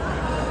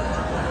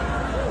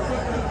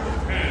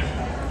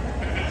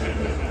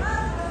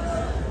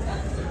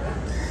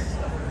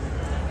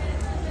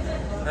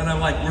 And I'm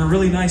like, we're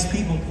really nice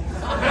people.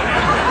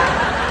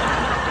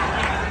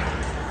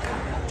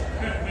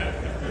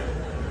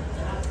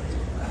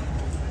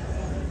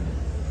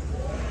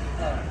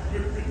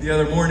 The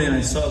other morning,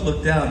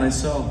 looked out and I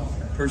saw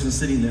a person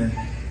sitting there,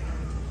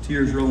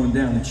 tears rolling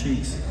down the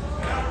cheeks.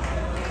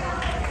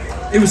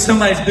 It was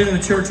somebody that's been in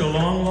the church a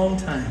long, long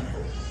time,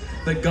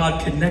 but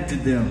God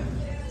connected them.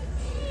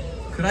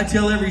 Could I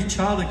tell every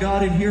child of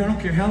God in here, I don't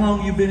care how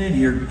long you've been in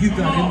here, you've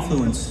got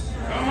influence.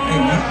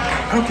 And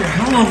I don't care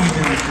how long you've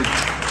been in the church.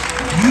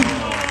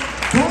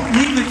 Don't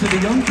leave it to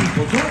the young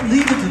people. Don't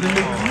leave it to the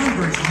new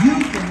converts. You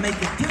can make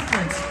a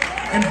difference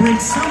and bring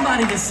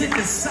somebody to sit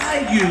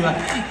beside you.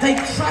 They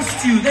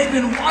trust you. They've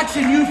been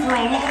watching you for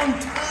a long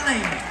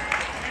time.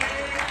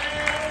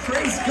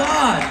 Praise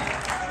God.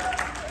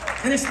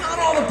 And it's not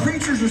all the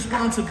preacher's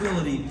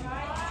responsibility.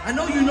 I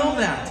know you know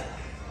that.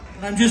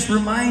 But I'm just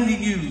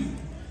reminding you,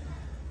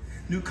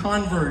 new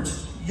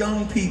converts,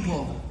 young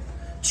people,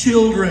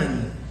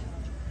 children.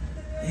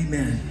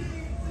 Amen.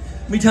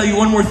 Let me tell you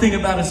one more thing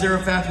about a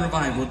Zarephath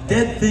revival.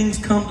 Dead things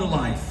come to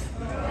life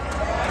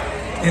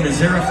in a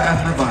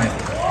Zarephath revival.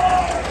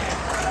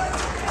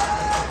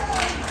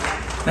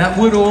 That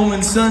widow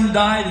woman's son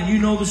died, and you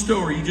know the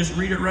story. You just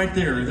read it right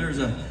there.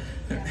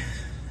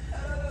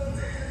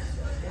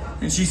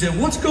 And she said,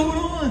 what's going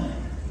on?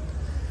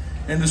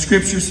 And the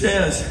scripture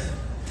says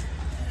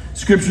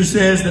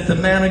that the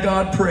man of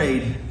God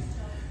prayed,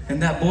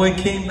 and that boy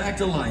came back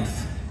to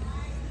life.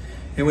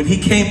 And when he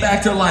came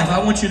back to life,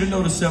 I want you to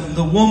notice something.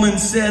 The woman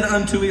said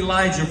unto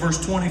Elijah,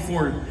 verse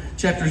 24,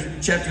 chapter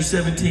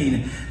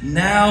 17,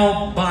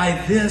 now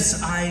by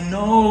this I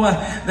know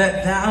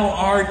that thou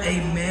art a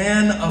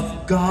man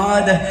of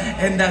God,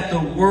 and that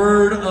the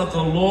word of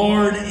the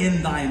Lord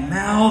in thy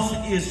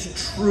mouth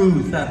is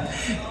truth.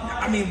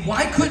 I mean,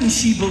 why couldn't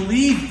she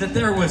believe that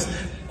there was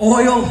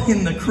oil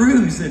in the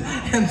cruse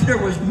and there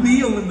was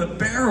meal in the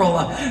barrel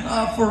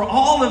for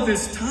all of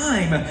this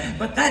time?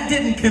 But that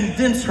didn't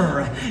convince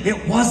her.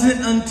 It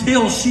wasn't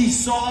until she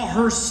saw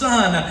her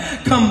son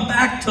come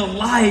back to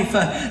life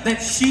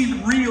that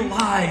she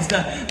realized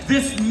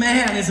this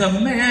man is a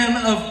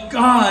man of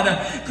God.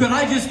 Could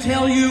I just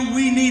tell you,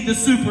 we need the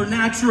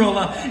supernatural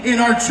in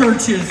our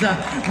churches.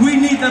 We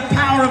need the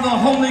power of the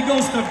Holy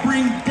Ghost to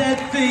bring dead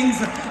things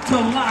to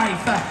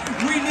life.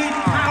 We need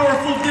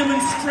powerful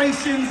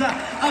demonstrations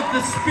of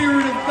the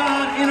Spirit of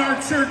God in our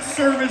church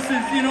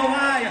services. You know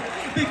why?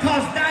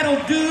 Because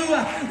that'll do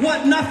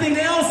what nothing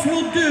else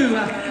will do.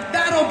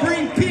 That'll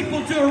bring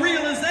people to a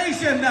realization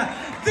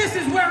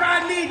this is where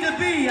I need to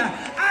be.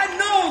 I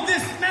know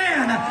this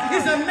man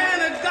is a man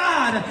of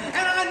God,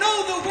 and I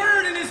know the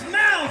word in his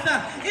mouth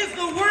is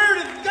the word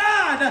of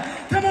God.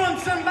 Come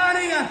on,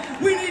 somebody.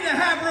 We need to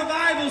have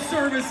revival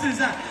services.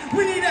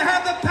 We need to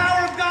have the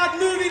power of God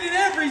moving in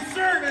every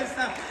service.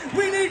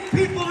 We need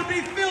people to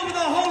be filled with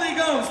the Holy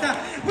Ghost.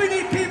 We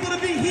need people to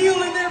be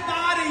healed in their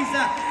bodies.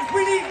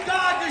 We need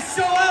God to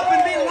show up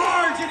and be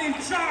large and in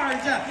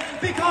charge,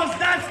 because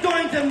that's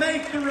going to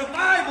make the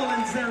revival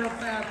in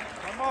Zarephath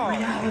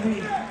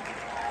reality.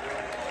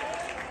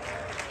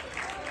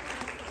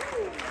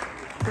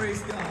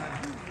 Praise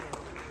God.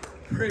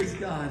 Praise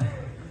God.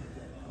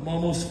 I'm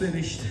almost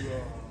finished.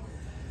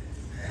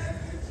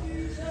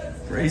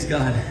 Praise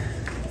God.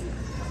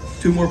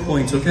 2 more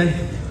points,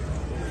 okay?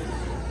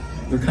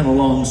 They're kind of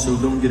long, so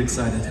don't get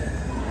excited.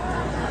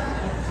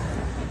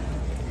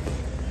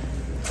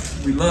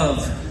 We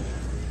love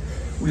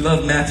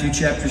Matthew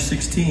chapter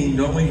 16,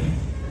 don't we?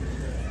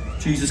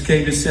 Jesus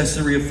came to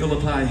Caesarea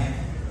Philippi,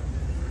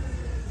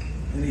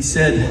 and he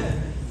said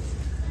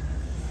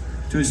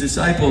to his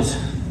disciples,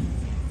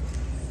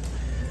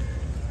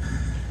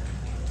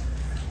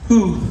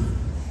 Who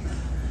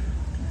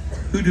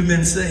do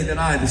men say that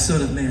I, the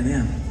Son of Man,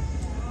 am?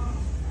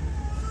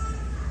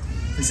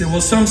 They said,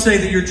 well, some say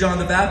that you're John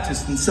the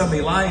Baptist, and some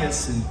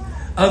Elias, and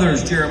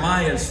others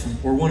Jeremiah,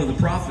 or one of the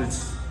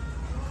prophets.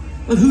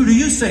 But who do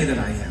you say that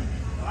I am?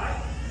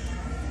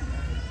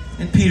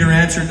 And Peter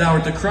answered, Thou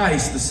art the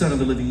Christ, the Son of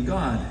the living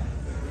God.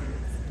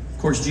 Of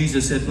course,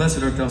 Jesus said,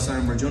 Blessed art thou,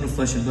 Simon Bar-Jonah,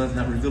 flesh and blood hath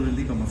not revealed unto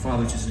thee, but my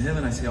Father which is in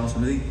heaven. I say also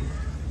unto thee,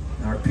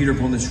 Thou art Peter,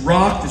 upon this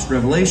rock, this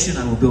revelation,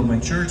 I will build my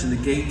church, and the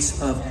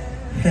gates of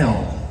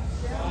hell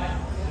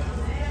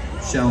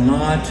shall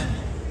not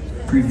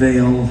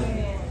prevail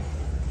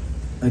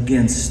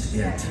against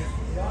it.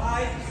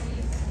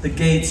 The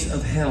gates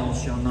of hell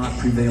shall not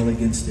prevail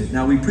against it.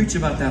 Now, we preach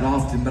about that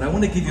often, but I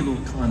want to give you a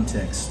little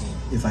context,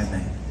 if I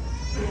may.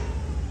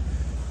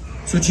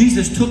 So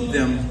Jesus took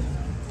them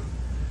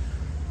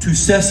to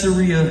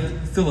Caesarea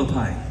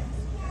Philippi.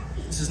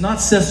 This is not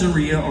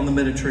Caesarea on the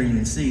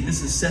Mediterranean Sea.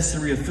 This is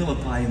Caesarea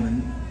Philippi in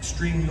the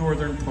extreme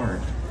northern part,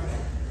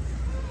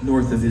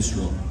 north of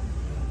Israel.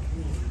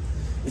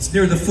 It's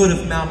near the foot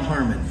of Mount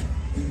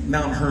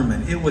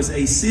Hermon. It was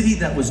a city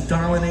that was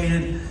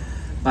dominated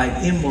by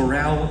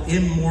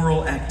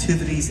immoral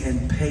activities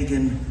and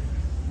pagan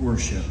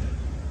worship.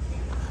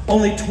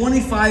 Only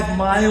 25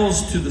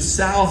 miles to the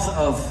south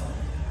of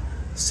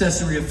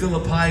Caesarea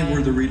Philippi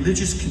were the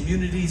religious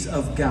communities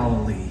of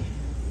Galilee.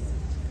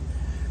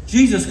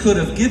 Jesus could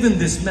have given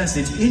this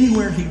message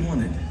anywhere he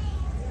wanted,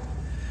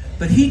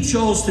 but he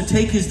chose to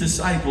take his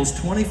disciples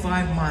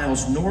 25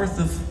 miles north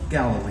of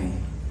Galilee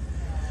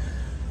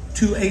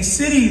to a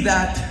city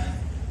that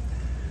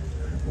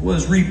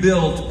was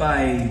rebuilt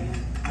by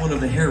one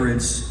of the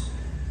Herods,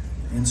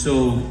 and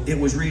so it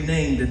was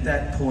renamed at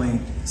that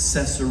point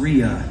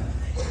Caesarea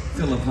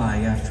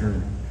Philippi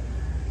after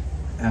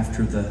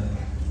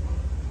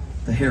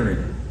the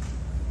Herod.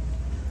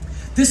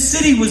 This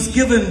city was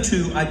given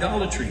to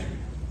idolatry.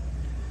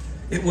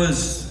 It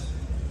was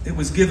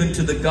given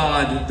to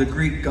the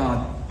Greek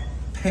god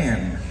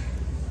Pan.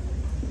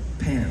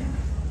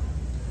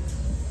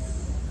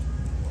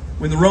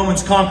 When the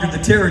Romans conquered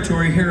the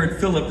territory, Herod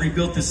Philip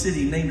rebuilt the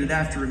city, named it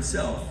after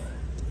himself.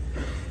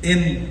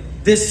 In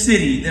this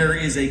city, there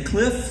is a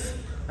cliff.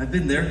 I've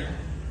been there.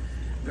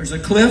 There's a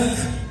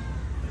cliff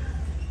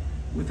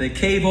with a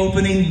cave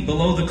opening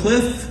below the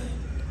cliff,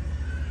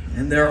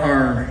 and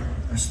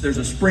there's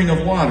a spring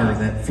of water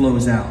that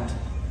flows out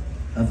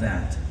of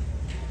that.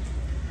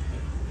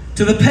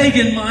 To the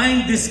pagan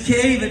mind, this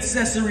cave at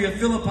Caesarea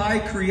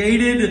Philippi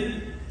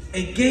created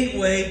a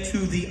gateway to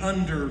the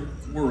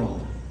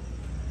underworld.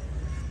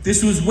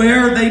 This was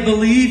where they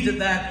believed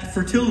that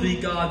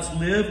fertility gods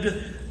lived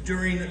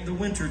during the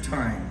winter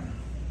time.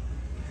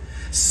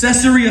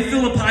 Caesarea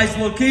Philippi's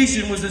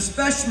location was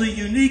especially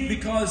unique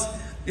because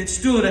it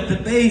stood at the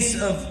base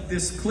of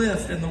this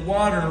cliff, and the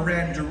water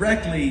ran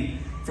directly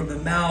from the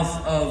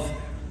mouth of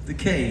the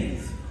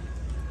cave.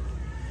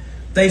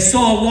 They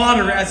saw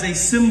water as a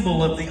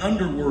symbol of the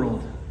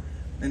underworld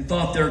and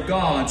thought their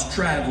gods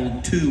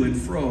traveled to and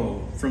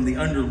fro from the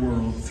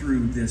underworld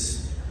through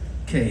this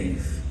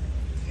cave.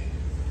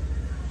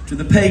 To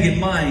the pagan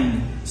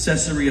mind,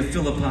 Caesarea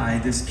Philippi,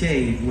 this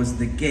cave, was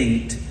the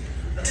gate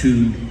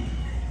to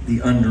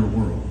the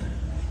underworld.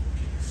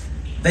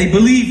 They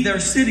believed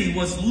their city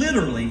was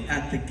literally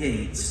at the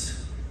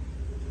gates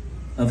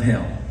of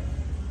hell.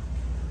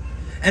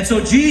 And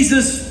so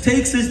Jesus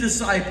takes his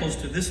disciples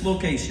to this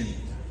location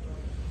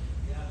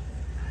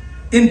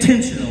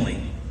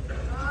intentionally.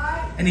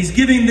 And he's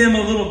giving them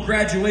a little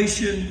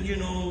graduation,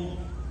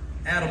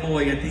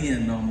 attaboy at the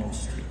end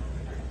almost.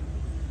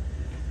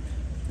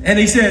 And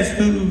he says,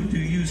 who do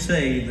you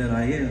say that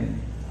I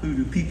am? Who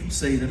do people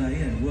say that I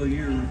am? Well,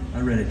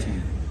 I read it to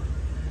you.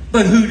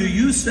 But who do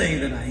you say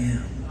that I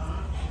am?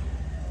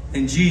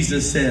 And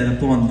Jesus said,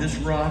 upon this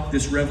rock,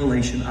 this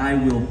revelation, I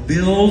will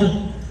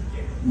build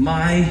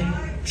my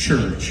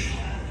church.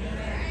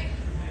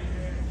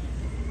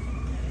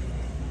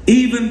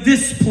 even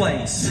this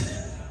place,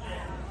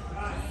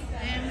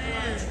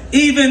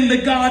 even the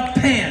God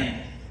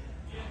Pan,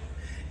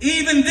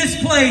 even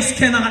this place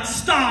cannot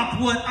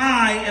stop what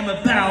I am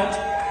about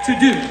to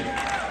do.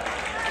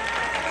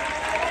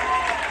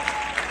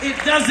 It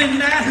doesn't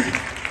matter.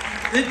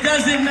 It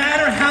doesn't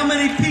matter how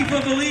many people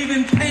believe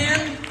in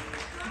Pan.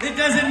 It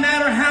doesn't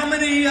matter how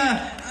many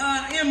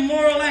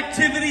immoral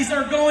activities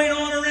are going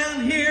on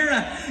around here.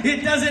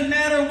 It doesn't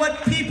matter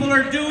what people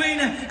are doing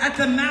at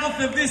the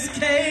mouth of this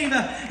cave.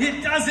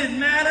 It doesn't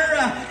matter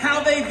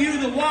how they view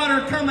the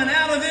water coming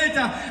out of it.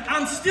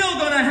 I'm still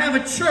going to have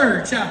a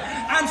church.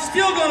 I'm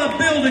still going to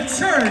build a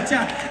church.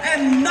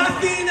 And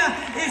nothing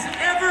is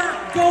ever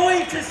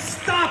going to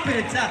stop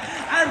it.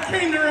 I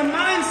came to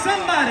remind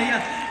somebody,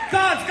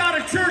 God's got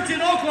a church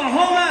in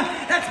Oklahoma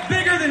that's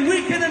bigger than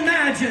we can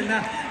imagine.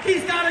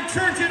 He's got a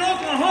church in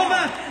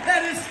Oklahoma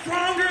that is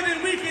stronger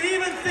than we can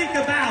even think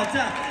about.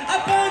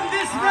 Upon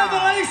this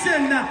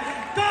revelation,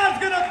 God's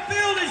going to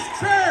build His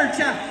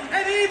church,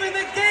 and even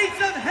the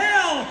gates of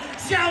hell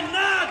shall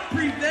not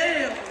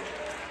prevail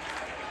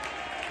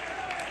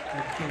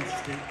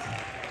against it.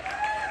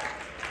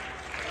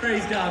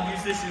 Praise God,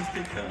 musicians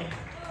can come.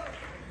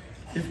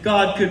 If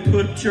God could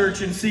put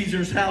church in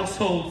Caesar's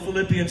household,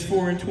 Philippians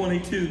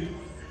 4:22,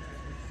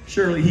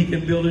 surely He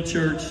can build a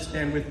church.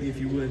 Stand with me if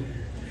you would.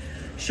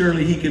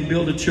 Surely He can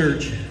build a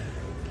church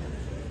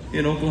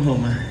in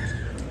Oklahoma.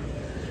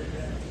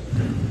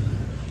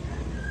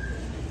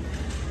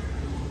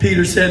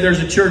 Peter said there's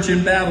a church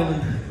in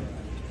Babylon.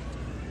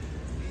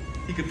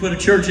 He could put a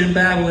church in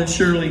Babylon.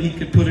 Surely He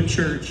could put a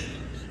church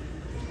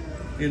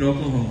in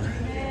Oklahoma.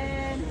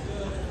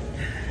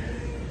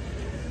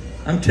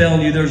 I'm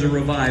telling you, there's a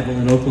revival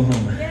in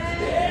Oklahoma.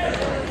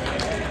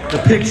 The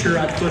picture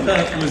I put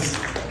up was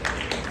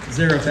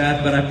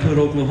Zarephath, but I put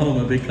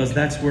Oklahoma because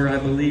that's where I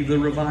believe the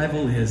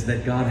revival is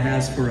that God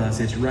has for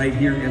us. It's right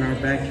here in our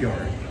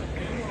backyard.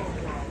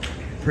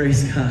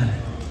 Praise God.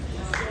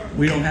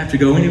 We don't have to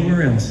go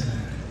anywhere else.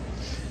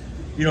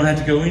 You don't have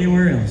to go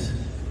anywhere else.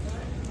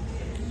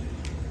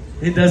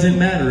 It doesn't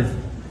matter if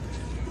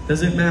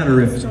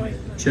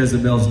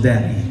Jezebel's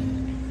daddy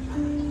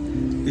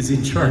is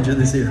in charge of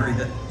this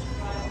area.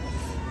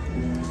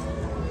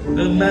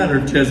 Doesn't matter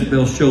if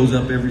Jezebel shows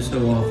up every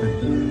so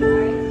often.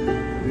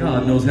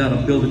 God knows how to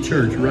build a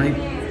church right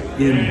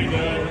in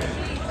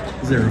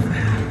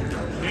Zarephath.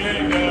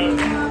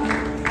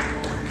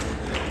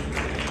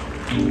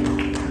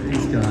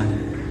 Praise God.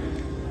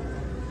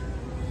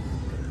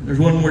 There's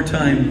one more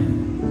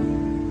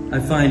time I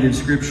find in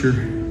Scripture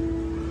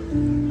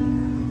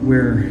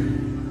where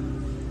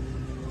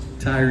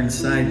Tyre and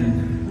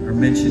Sidon are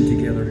mentioned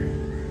together.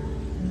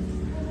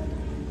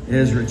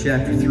 Ezra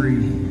chapter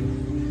 3.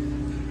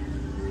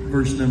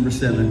 Verse number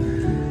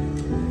 7.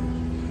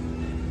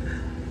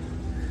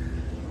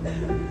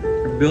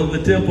 They're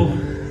building the temple.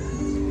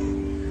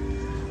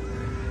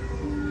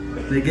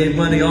 They gave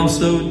money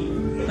also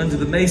unto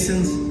the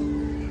masons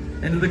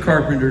and to the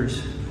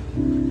carpenters,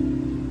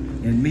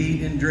 and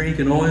meat and drink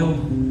and oil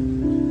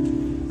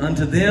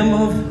unto them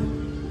of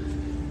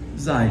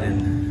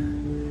Zidon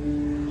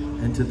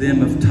and to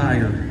them of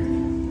Tyre,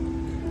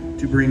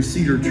 to bring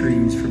cedar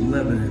trees from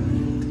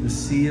Lebanon to the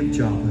Sea of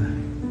Joppa,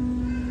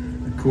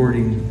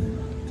 according to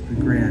the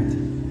grant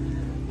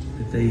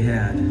that they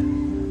had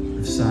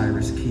of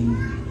Cyrus, king of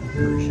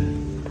Persia.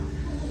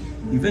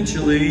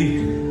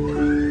 Eventually,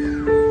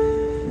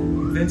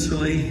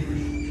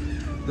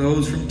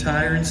 those from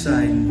Tyre and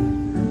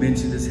Sidon are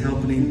mentioned as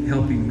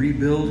helping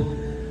rebuild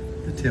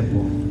the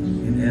temple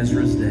in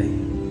Ezra's day.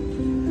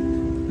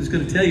 I'm just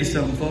going to tell you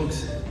something,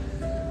 folks.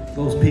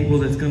 Those people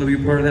that's going to be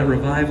part of that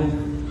revival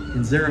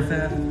in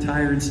Zarephath,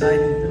 Tyre and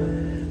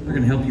Sidon, they're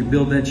going to help you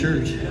build that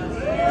church.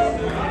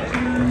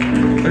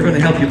 They're going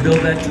to help you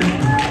build that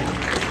temple.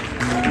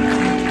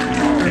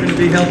 They're going to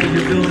be helping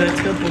you build that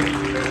temple.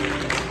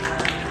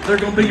 They're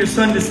going to be your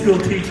Sunday school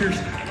teachers.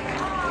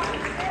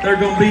 They're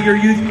going to be your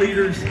youth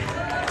leaders.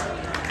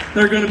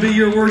 They're going to be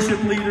your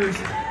worship leaders.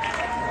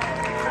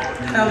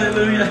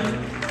 Hallelujah.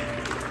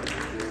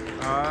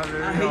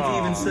 I hate to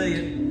even say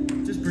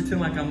it. Just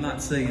pretend like I'm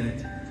not saying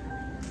it.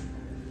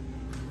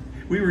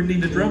 We were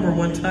needing a drummer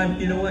one time.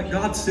 You know what?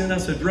 God sent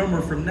us a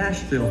drummer from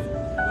Nashville.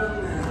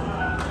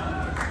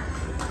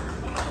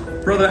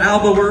 Brother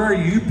Alba, where are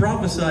you? You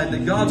prophesied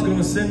that God's going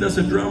to send us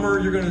a drummer.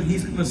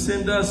 He's going to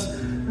send us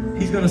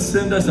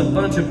a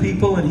bunch of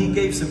people, and He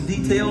gave some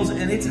details,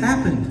 and it's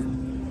happened.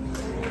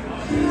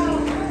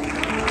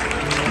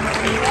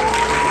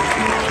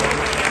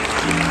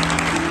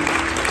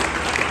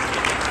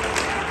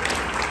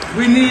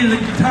 We needed a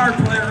guitar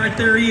player. Right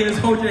there he is.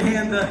 Hold your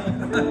hand up.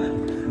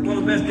 One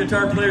of the best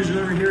guitar players you'll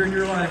ever hear in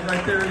your life.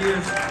 Right there he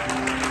is.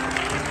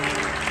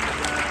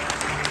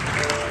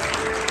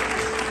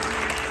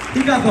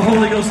 He got the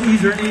Holy Ghost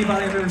easier than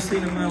anybody I've ever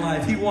seen in my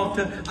life. He walked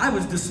up. I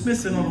was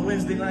dismissing on a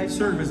Wednesday night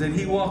service, and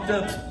he walked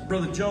up.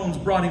 Brother Jones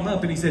brought him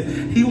up, and he said,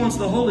 he wants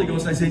the Holy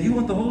Ghost. I said, you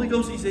want the Holy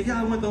Ghost? He said, yeah,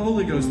 I want the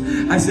Holy Ghost.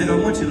 I said, I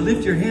want you to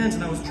lift your hands,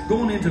 and I was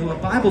going into a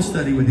Bible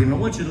study with him. I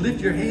want you to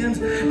lift your hands,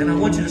 and I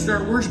want you to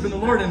start worshiping the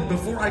Lord. And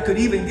before I could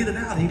even get it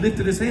out, he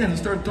lifted his hand and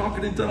started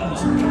talking in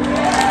tongues.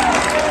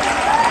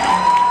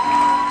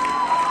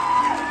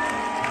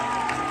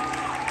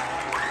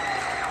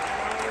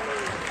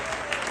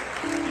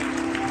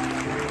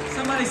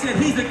 Somebody said,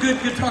 he's a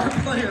good guitar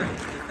player.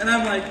 And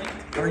I'm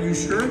like, are you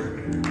sure?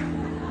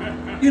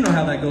 You know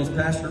how that goes,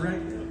 Pastor, right?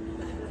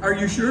 Are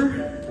you sure?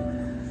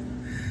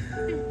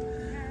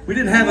 We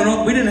didn't have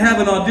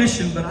an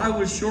audition, but I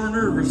was sure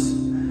nervous,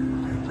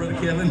 Brother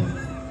Kevin.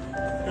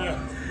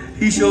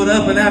 He showed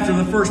up, and after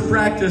the first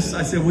practice,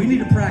 I said, we need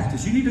to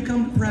practice. You need to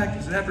come to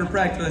practice. And after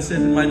practice, I said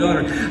to my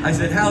daughter, I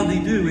said, how did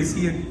he do?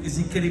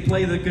 Can he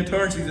play the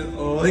guitar? And she said,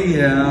 oh,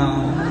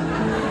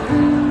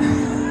 yeah.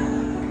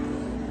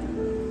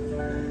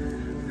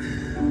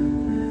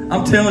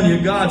 I'm telling you,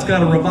 God's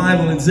got a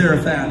revival in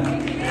Zarephath.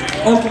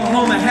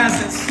 Oklahoma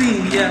hasn't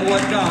seen yet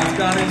what God's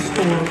got in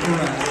store for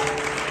us.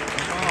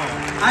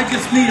 I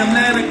just need a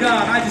man of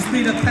God. I just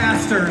need a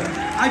pastor.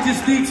 I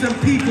just need some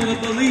people to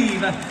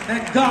believe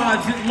that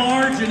God's at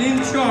large and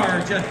in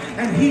charge.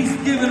 And He's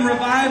given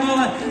revival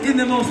in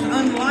the most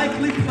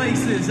unlikely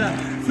places,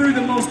 through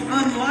the most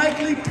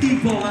unlikely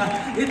people.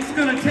 It's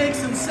going to take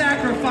some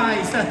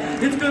sacrifice.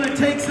 It's going to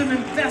take some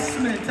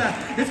investment.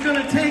 It's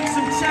going to take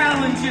some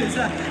challenges.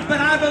 But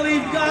I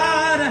believe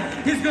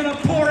God is going to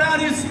pour out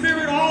His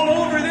Spirit all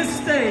over this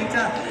state.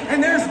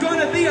 And there's going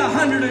to be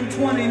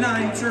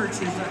 129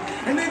 churches.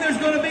 And then there's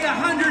going to be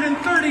 139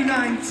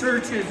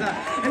 churches.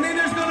 And then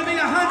there's going to be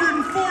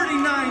 149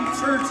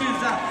 churches.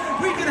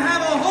 We can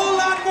have a whole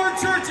lot more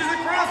churches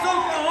across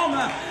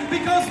Oklahoma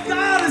because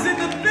God is in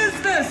the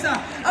business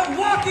of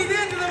walking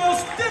into the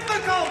most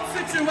difficult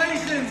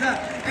situations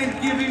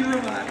and giving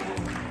revival.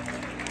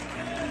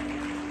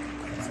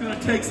 It's going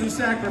to take some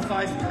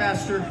sacrifice,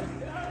 Pastor.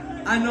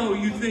 I know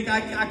you think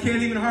I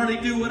can't even hardly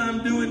do what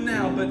I'm doing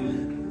now, but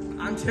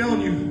I'm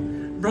telling you,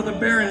 Brother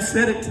Barron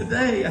said it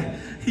today.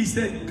 He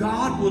said,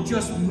 God will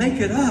just make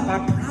it up.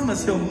 I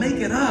promise He'll make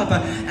it up.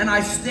 And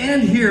I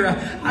stand here.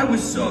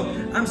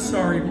 I'm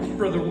sorry,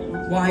 Brother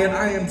Wyatt.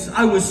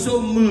 I was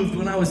so moved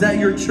when I was at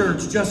your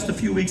church just a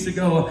few weeks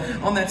ago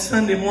on that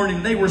Sunday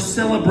morning. They were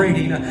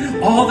celebrating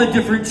all the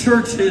different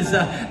churches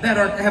that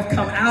have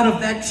come out of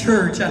that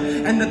church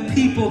and the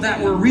people that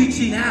were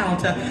reaching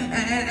out.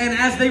 And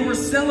as they were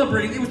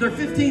celebrating, it was their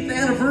 15th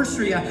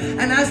anniversary.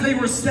 And as they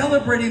were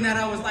celebrating that,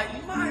 I was like,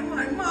 my,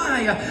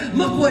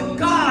 look what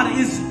God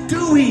is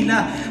doing.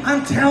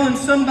 I'm telling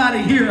somebody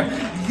here,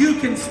 you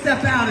can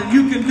step out and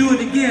you can do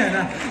it again.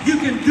 You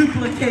can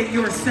duplicate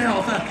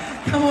yourself.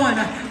 Come on.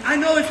 I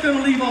know it's going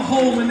to leave a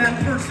hole when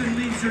that person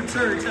leaves your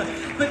church.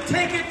 But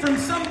take it from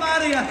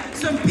somebody,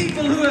 some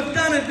people who have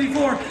done it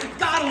before.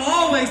 God will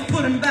always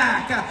put them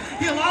back.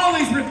 He'll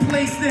always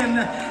replace them.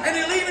 And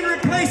He'll even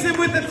replace them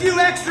with a few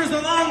extras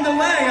along the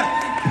way.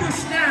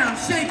 Pushed down,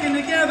 shaken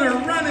together,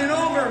 running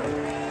over.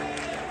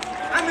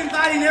 I'm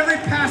inviting every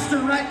pastor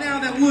right now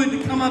that would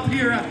to come up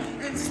here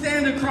and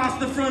stand across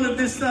the front of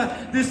this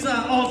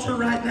altar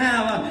right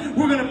now.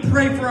 We're going to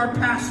pray for our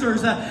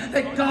pastors,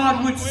 that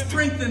God would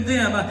strengthen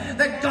them,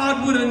 that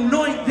God would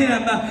anoint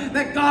them,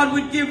 that God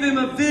would give them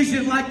a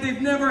vision like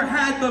they've never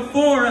had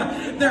before.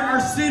 There are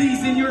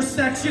cities in your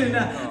section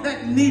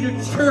that need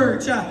a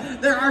church.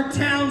 There are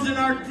towns in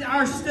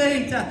our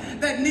state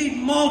that need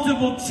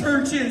multiple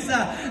churches.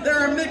 There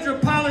are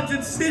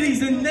metropolitan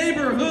cities and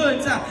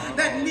neighborhoods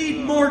that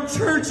need more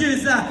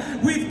churches.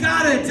 We've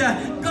got it.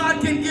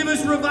 God can give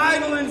us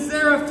revival in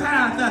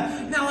Zarephath.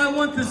 Now I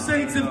want the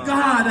saints of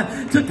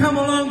God to come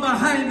along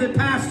behind the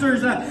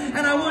pastors,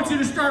 and I want you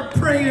to start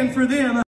praying for them.